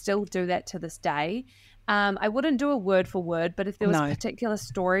 and I still do that to this day. I wouldn't do a word for word, but if there was particular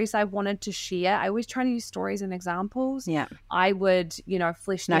stories I wanted to share, I always try to use stories and examples. Yeah. I would,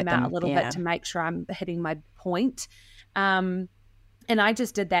 flesh them out a little bit to make sure I'm hitting my point. And I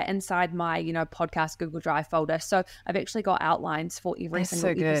just did that inside my, podcast Google Drive folder. So I've actually got outlines for every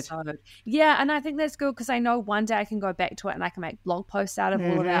single episode. Yeah, and I think that's good, because I know one day I can go back to it and I can make blog posts out of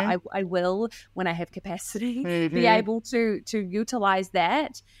all of that. I will, when I have capacity, be able to utilize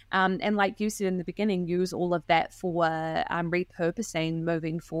that. And like you said in the beginning, use all of that for repurposing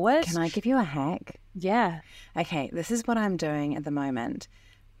moving forward. Can I give you a hack? Yeah. Okay, this is what I'm doing at the moment,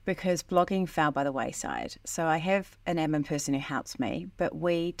 because blogging fell by the wayside. So I have an admin person who helps me, but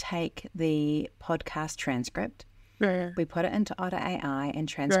we take the podcast transcript We put it into Otter AI and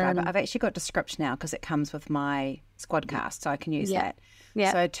transcribe it. I've actually got Descript now because it comes with my Squadcast, so I can use that.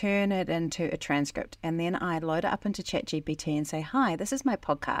 So I turn it into a transcript, and then I load it up into ChatGPT and say, hi, this is my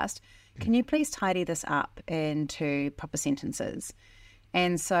podcast. Can you please tidy this up into proper sentences?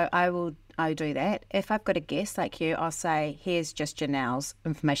 And so I do that. If I've got a guest like you, I'll say, here's just Johnelle's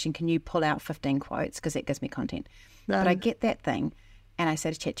information. Can you pull out 15 quotes? Because that gives me content. But I get that thing. And I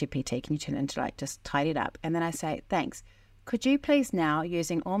say to ChatGPT, can you turn it into just tidy it up? And then I say, thanks. Could you please now,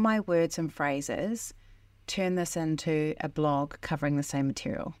 using all my words and phrases, turn this into a blog covering the same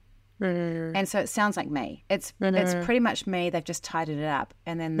material? And so it sounds like me. It's pretty much me. They've just tidied it up.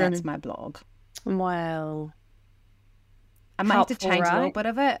 And then that's my blog. Wow. I might have to change a little bit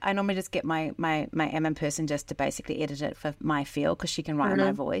of it. I normally just get my admin person just to basically edit it for my feel because she can write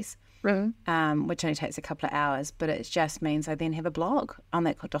my voice. Which only takes a couple of hours, but it just means I then have a blog on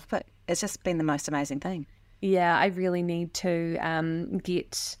that topic. It's just been the most amazing thing. Yeah, I really need to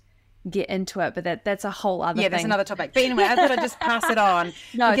get into it, but that's a whole other thing. Yeah, that's another topic. But anyway, I thought I'd just pass it on.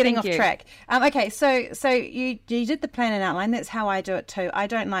 No, we're getting off track. Okay, so you did the plan and outline. That's how I do it too. I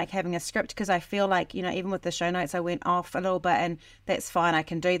don't like having a script because I feel like, even with the show notes, I went off a little bit, and that's fine. I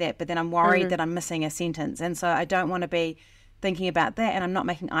can do that, but then I'm worried that I'm missing a sentence, and so I don't want to be thinking about that, and I'm not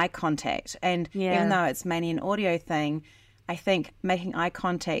making eye contact. And even though it's mainly an audio thing, I think making eye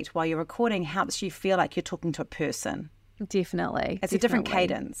contact while you're recording helps you feel like you're talking to a person. Definitely. It's a different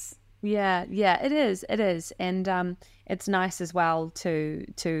cadence. Yeah, it is. And it's nice as well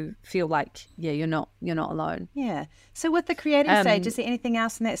to feel like, you're not alone. Yeah. So with the creating stage, is there anything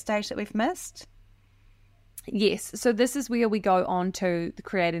else in that stage that we've missed? Yes. So this is where we go on to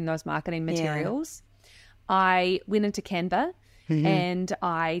creating those marketing materials. I went into Canva and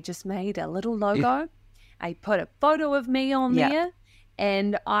I just made a little logo. I put a photo of me on there,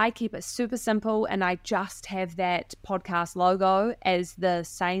 and I keep it super simple, and I just have that podcast logo as the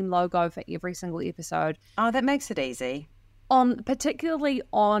same logo for every single episode. Oh, that makes it easy. Particularly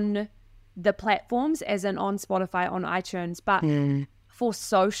on the platforms, as in on Spotify, on iTunes, but for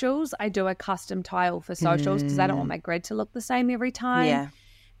socials, I do a custom tile for socials because I don't want my grid to look the same every time. Yeah.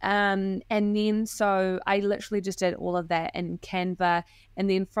 And then so I literally just did all of that in Canva, and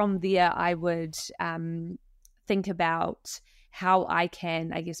then from there I would think about how I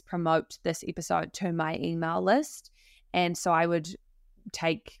can, I guess, promote this episode to my email list. And so I would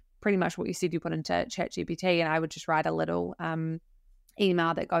take pretty much what you said you put into ChatGPT, and I would just write a little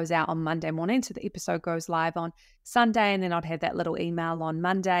email that goes out on Monday morning, so the episode goes live on Sunday, and then I'd have that little email on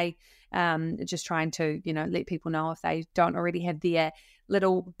Monday, just trying to let people know if they don't already have their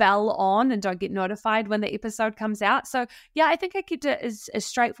little bell on and don't get notified when the episode comes out. So I think I kept it as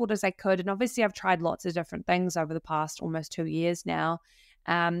straightforward as I could, and obviously I've tried lots of different things over the past almost 2 years now,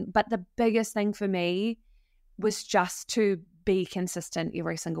 but the biggest thing for me was just to be consistent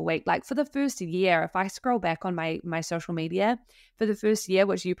every single week. Like for the first year, if I scroll back on my social media, for the first year,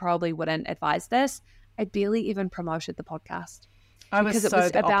 which you probably wouldn't advise this, I barely even promoted the podcast. Because it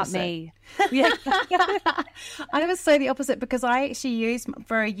was about me. Yeah. I was so the opposite, because I actually used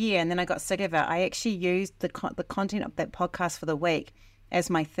for a year, and then I got sick of it. I actually used the content of that podcast for the week as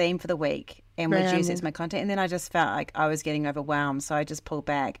my theme for the week, and would use it as my content. And then I just felt like I was getting overwhelmed, so I just pulled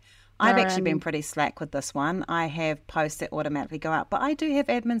back. I've actually been pretty slack with this one. I have posts that automatically go out, but I do have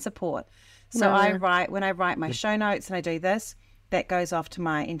admin support. So when I write my show notes and I do this, that goes off to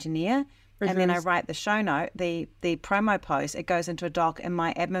my engineer. And then I write the show note, the promo post, it goes into a doc, and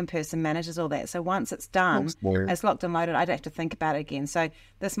my admin person manages all that. So once it's done, it's locked and loaded, I don't have to think about it again. So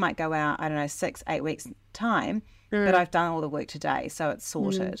this might go out, 6-8 weeks time, but I've done all the work today, so it's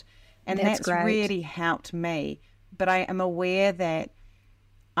sorted. And that's really helped me. But I am aware that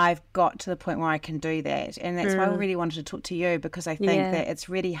I've got to the point where I can do that. And that's why I really wanted to talk to you, because I think that it's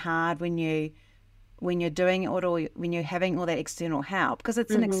really hard when you're doing it, or when you're having all that external help, because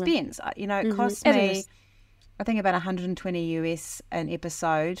it's an expense. It costs me, I think, about $120 US an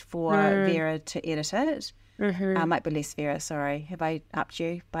episode for Vera to edit it. Might be less, Vera, sorry. Have I upped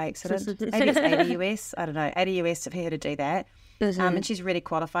you by accident? Maybe it's 80 US. I don't know, 80 US for her to do that. And she's really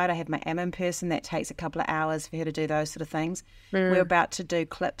qualified. I have my admin person that takes a couple of hours for her to do those sort of things. We're about to do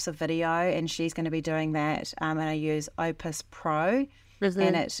clips of video, and she's going to be doing that. And I use Opus Pro.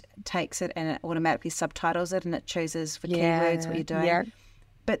 And it takes it and it automatically subtitles it, and it chooses for keywords what you're doing.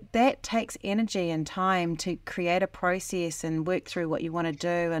 But that takes energy and time to create a process and work through what you want to do.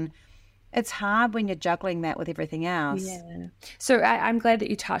 And it's hard when you're juggling that with everything else. Yeah. So I'm glad that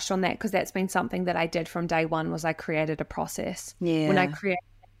you touched on that, because that's been something that I did from day one, was I created a process. Yeah. When I created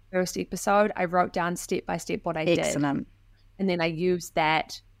the first episode, I wrote down step by step what I did. Excellent. And then I used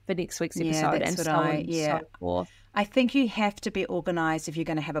that for next week's episode, and so on and so forth. I think you have to be organized if you're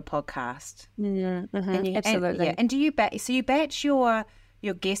going to have a podcast. Absolutely. And do you batch? So you batch your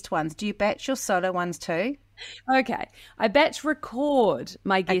guest ones. Do you batch your solo ones too? Okay. I batch record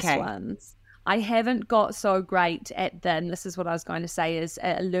my guest ones. I haven't got so great at and this is what I was going to say, is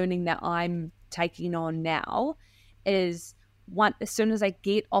learning that I'm taking on now is as soon as I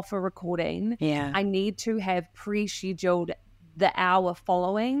get off a recording, I need to have pre-scheduled the hour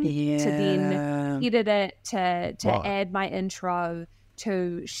following to then edit it, to add my intro,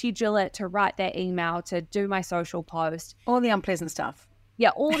 to schedule it, to write that email, to do my social post. All the unpleasant stuff. Yeah,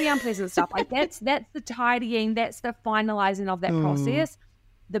 all the unpleasant stuff. Like that's the tidying, that's the finalizing of that process.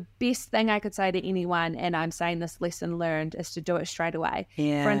 The best thing I could say to anyone, and I'm saying this lesson learned, is to do it straight away.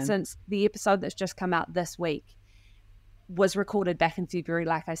 Yeah. For instance, the episode that's just come out this week was recorded back in February,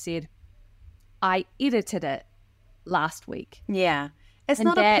 like I said. I edited it last week. Yeah. It's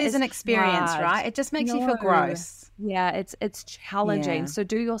not a pleasant experience, right? It just makes you feel gross. Yeah, it's challenging. Yeah. So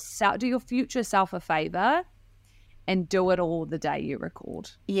do your future self a favor and do it all the day you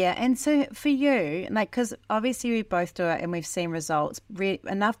record. Yeah, and so for you, like, because obviously we both do it and we've seen results,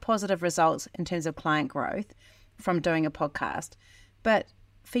 enough positive results in terms of client growth from doing a podcast. But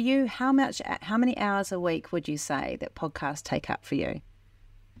for you, how many hours a week would you say that podcasts take up for you?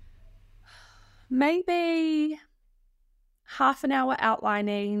 Maybe half an hour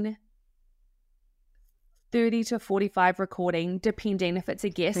outlining, 30 to 45 recording, depending if it's a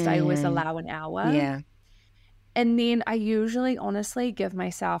guest. I always allow an hour. Yeah. And then I usually honestly give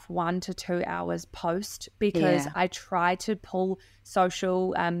myself 1 to 2 hours post, because I try to pull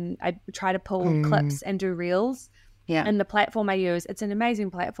social, I try to pull clips and do reels. Yeah. And the platform I use, it's an amazing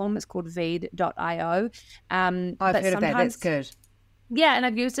platform. It's called Veed.io. I've heard of that. That's good. Yeah, and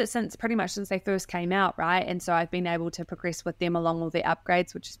I've used it pretty much since they first came out, right? And so I've been able to progress with them along all their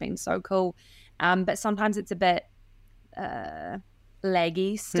upgrades, which has been so cool. But sometimes it's a bit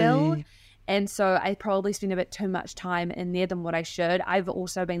laggy still. And so I probably spend a bit too much time in there than what I should. I've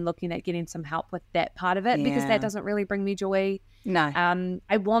also been looking at getting some help with that part of it, because that doesn't really bring me joy. No.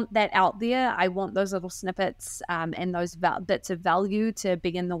 I want that out there. I want those little snippets and those bits of value to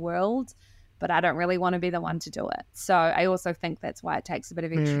be in the world, but I don't really want to be the one to do it. So I also think that's why it takes a bit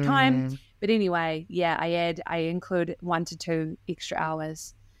of extra time. But anyway, I include 1 to 2 extra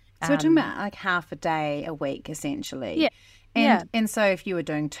hours. So we're talking about like half a day a week, essentially. Yeah. And so if you were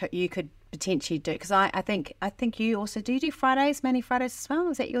doing you could potentially do, because I think you also do Fridays, many Fridays as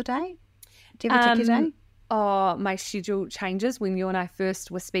well? Is that your day? Do you have a particular day? Oh, my schedule changes. When you and I first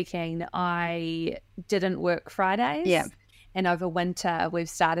were speaking, I didn't work Fridays. Yeah. And over winter, we've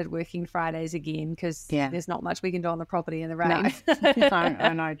started working Fridays again, because there's not much we can do on the property in the rain. No.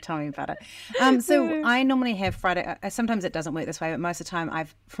 I know. Tell me about it. So I normally have Friday. Sometimes it doesn't work this way, but most of the time,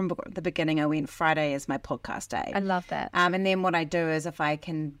 from the beginning, I went Friday is my podcast day. I love that. And then what I do is,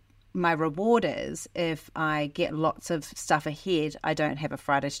 my reward is if I get lots of stuff ahead, I don't have a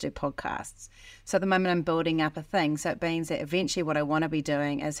Friday to do podcasts. So at the moment, I'm building up a thing. So it means that eventually what I want to be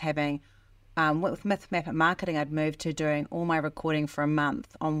doing is having, with Map Marketing, I'd move to doing all my recording for a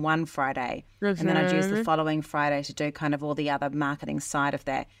month on one Friday. And then I'd use the following Friday to do kind of all the other marketing side of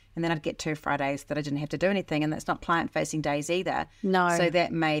that. And then I'd get 2 Fridays that I didn't have to do anything. And that's not client-facing days either. No. So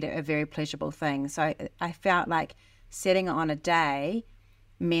that made it a very pleasurable thing. So I felt like setting it on a day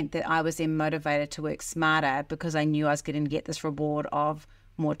meant that I was then motivated to work smarter, because I knew I was going to get this reward of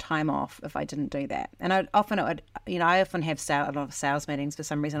more time off if I didn't do that. And I often have a lot of sales meetings for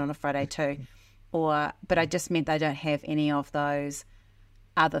some reason on a Friday too, but I just meant that I don't have any of those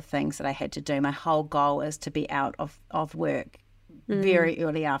other things that I had to do. My whole goal is to be out of work very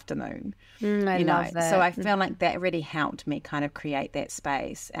early afternoon. I love that. So I felt like that really helped me kind of create that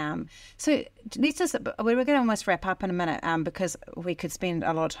space. So we're going to almost wrap up in a minute, because we could spend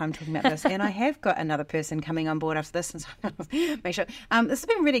a lot of time talking about this. And I have got another person coming on board after this, and so make sure. This has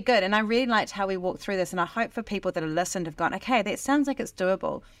been really good, and I really liked how we walked through this. And I hope for people that have listened have gone, okay, that sounds like it's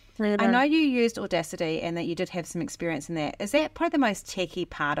doable. I know you used Audacity and that you did have some experience in that. Is that probably the most techie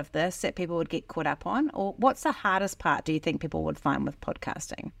part of this that people would get caught up on? Or what's the hardest part, do you think, people would find with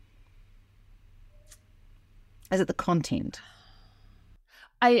podcasting? Is it the content?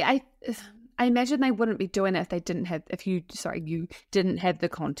 I imagine they wouldn't be doing it if you didn't have the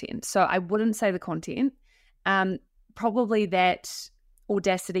content. So I wouldn't say the content. Probably that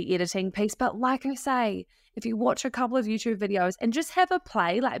Audacity editing piece. But like I say, if you watch a couple of YouTube videos and just have a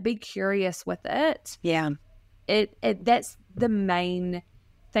play, like be curious with it. Yeah. That's the main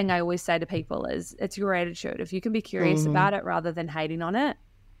thing I always say to people is it's your attitude. If you can be curious about it rather than hating on it,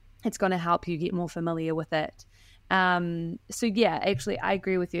 it's going to help you get more familiar with it. So yeah, actually, I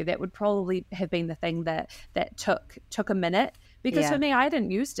agree with you. That would probably have been the thing that took a minute, because for me, I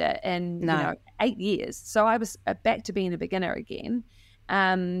hadn't used it in 8 years, so I was back to being a beginner again.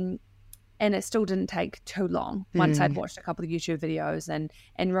 And it still didn't take too long once I'd watched a couple of YouTube videos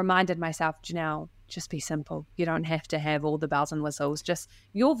and reminded myself, Johnelle, just be simple. You don't have to have all the bells and whistles. Just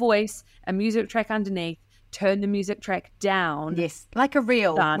your voice, a music track underneath. Turn the music track down. Yes, like a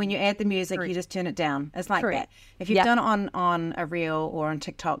reel. Done. When you add the music, you just turn it down. It's like that. If you've done it on a reel or on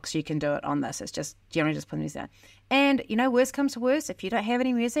TikToks, you can do it on this. It's just generally just put the music down. And, worst comes to worst, if you don't have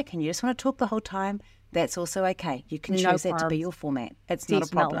any music and you just want to talk the whole time, that's also okay. You can choose that to be your format. It's not a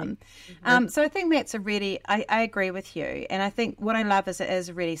problem. So I think that's I agree with you. And I think what I love is it is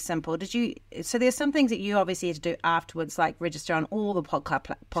really simple. So there's some things that you obviously had to do afterwards, like register on all the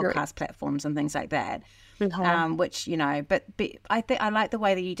podcast platforms and things like that. Which, but I like the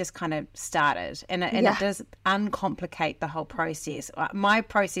way that you just kind of started, and it does uncomplicate the whole process. My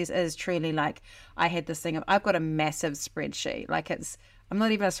process is truly like, I had this thing of, I've got a massive spreadsheet. Like I'm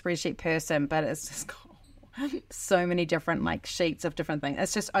not even a spreadsheet person, but it's just got so many different like sheets of different things.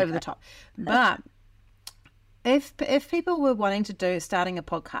 It's just over the top. But if people were wanting to starting a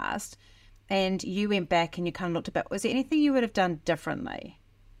podcast and you went back and you kind of looked at, was there anything you would have done differently?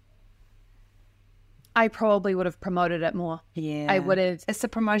 I probably would have promoted it more. Yeah. I would have. It's the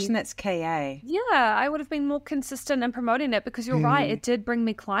promotion that's key, eh? Yeah, I would have been more consistent in promoting it, because you're right, it did bring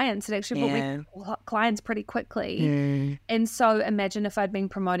me clients. It actually brought me clients pretty quickly. And so imagine if I'd been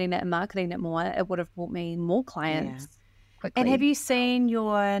promoting it and marketing it more, it would have brought me more clients quickly. And have you seen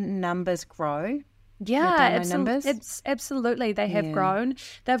your numbers grow? Yeah, absolutely. They have grown.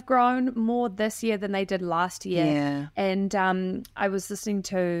 They've grown more this year than they did last year. Yeah. And I was listening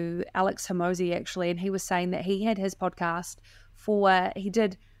to Alex Hormozi actually, and he was saying that he had his podcast he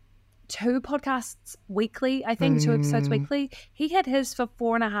did 2 podcasts weekly, I think, 2 episodes weekly. He had his for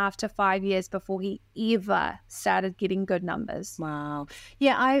 4.5 to 5 years before he ever started getting good numbers. Wow.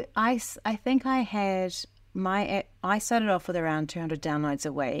 Yeah, I think I had... I started off with around 200 downloads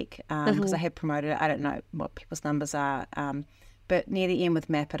a week because I had promoted it. I don't know what people's numbers are, but near the end with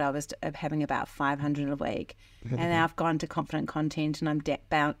Map It, I was having about 500 a week. And now I've gone to Confident Content, and I'm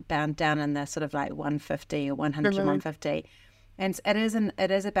bound down in the sort of like 150 or 100 to 150. And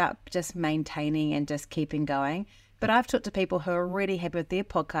it is about just maintaining and just keeping going. But I've talked to people who are really happy with their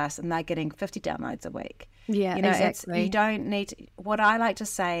podcast, and they're getting 50 downloads a week. Yeah, exactly. You don't need what I like to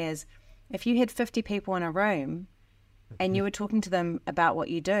say is, if you had 50 people in a room and you were talking to them about what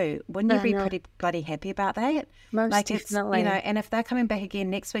you do, wouldn't you be pretty bloody happy about that? Most definitely. And if they're coming back again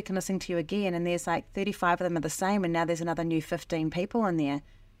next week and listening to you again, and there's like 35 of them are the same, and now there's another new 15 people in there,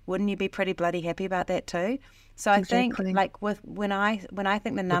 wouldn't you be pretty bloody happy about that too? So I think like when I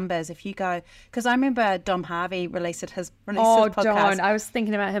think the numbers, if you go, because I remember Dom Harvey released his podcast. Don, I was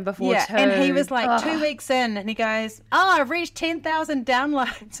thinking about him before too. And he was like 2 weeks in, and he goes, I've reached 10,000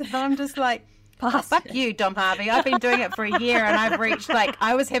 downloads. And I'm just like, fuck you, Dom Harvey. I've been doing it for a year, and I've reached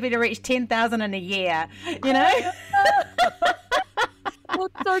I was happy to reach 10,000 in a year,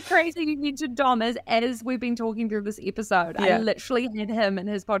 What's so crazy you mentioned Dom is, as we've been talking through this episode, I literally had him and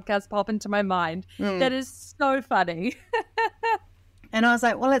his podcast pop into my mind. That is so funny. And I was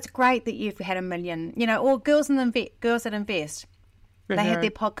like, well, it's great that you've had 1 million, or Girls That Invest. They had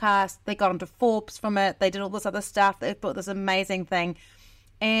their podcast, they got onto Forbes from it, they did all this other stuff, they built this amazing thing.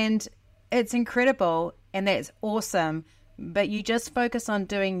 And it's incredible, and that's awesome. But you just focus on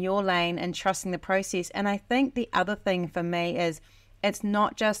doing your lane and trusting the process. And I think the other thing for me is, it's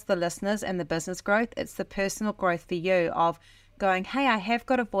not just the listeners and the business growth, it's the personal growth for you of going, hey, I have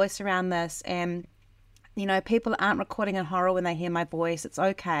got a voice around this, and people aren't recording in horror when they hear my voice. It's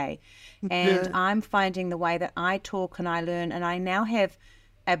okay. And I'm finding the way that I talk and I learn, and I now have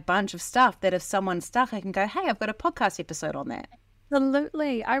a bunch of stuff that if someone's stuck, I can go, hey, I've got a podcast episode on that.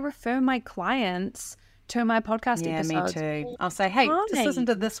 Absolutely. I refer my clients to my podcast episodes. Yeah, me too. I'll say, hey, just listen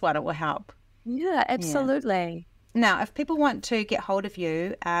to this one. It will help. Yeah, absolutely. Yeah. Now, if people want to get hold of you,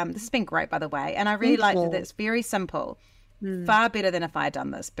 this has been great, by the way, and I really like that it's very simple. Far better than if I had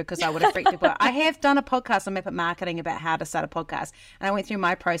done this, because I would have freaked people out. I have done a podcast on Map It Marketing about how to start a podcast, and I went through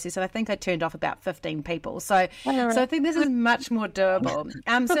my process, and I think I turned off about 15 people. So I think this is much more doable.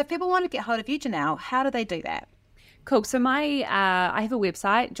 So if people want to get hold of you, Johnelle, how do they do that? Cool. So I have a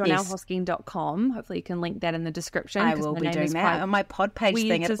website, johnellehosking.com. Hopefully you can link that in the description. I will be doing that. On my pod page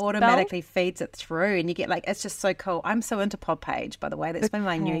thing, it automatically feeds it through, and you get it's just so cool. I'm so into pod page, by the way. That's been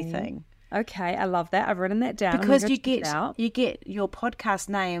my new thing. Okay, I love that. I've written that down. Because you get your podcast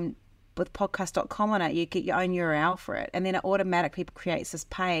name with podcast.com on it. You get your own URL for it, and then it automatically creates this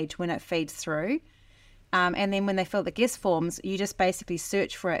page when it feeds through. And then when they fill the guest forms, you just basically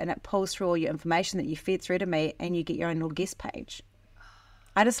search for it and it pulls through all your information that you fed through to me and you get your own little guest page.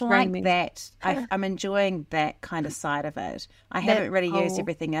 I just like that. I'm enjoying that kind of side of it. I haven't really used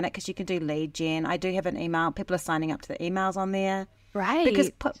everything in it because you can do lead gen. I do have an email. People are signing up to the emails on there. Right. Because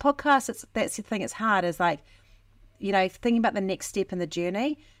podcasts, that's the thing. It's hard is like, you know, thinking about the next step in the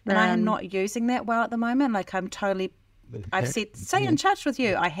journey. And I am not using that well at the moment. Like I've said, stay in touch with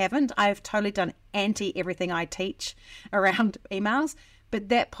you. I haven't. I've totally done anti everything I teach around emails. But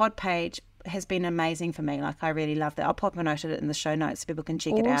that pod page has been amazing for me. Like I really love that. I'll pop a note of it in the show notes so people can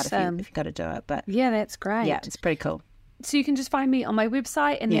check it out if you've got to do it. But yeah, that's great. Yeah, it's pretty cool. So you can just find me on my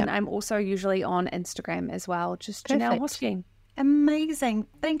website, and then I'm also usually on Instagram as well, just Johnelle Hosking. Amazing.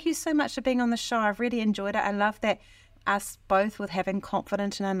 Thank you so much for being on the show. I've really enjoyed it. I love that us both with having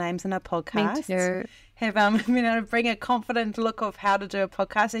confidence in our names in our podcasts. Me too. Have bring a confident look of how to do a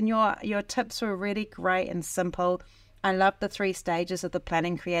podcast, and your tips were really great and simple. I love the 3 stages of the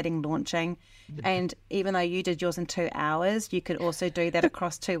planning, creating, launching. And even though you did yours in 2 hours, you could also do that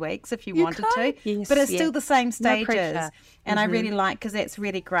across 2 weeks if you wanted to. Yes, but it's still the same stages. No and I really like, because that's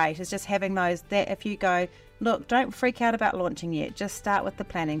really great. It's just having those, that if you go, look, don't freak out about launching yet. Just start with the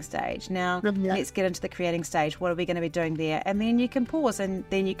planning stage. Now, let's get into the creating stage. What are we going to be doing there? And then you can pause and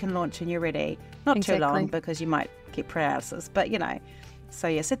then you can launch and you're ready. Not too long because you might get paralysis, but you know.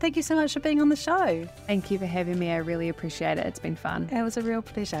 So thank you so much for being on the show. Thank you for having me. I really appreciate it. It's been fun. It was a real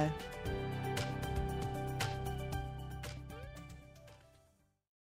pleasure.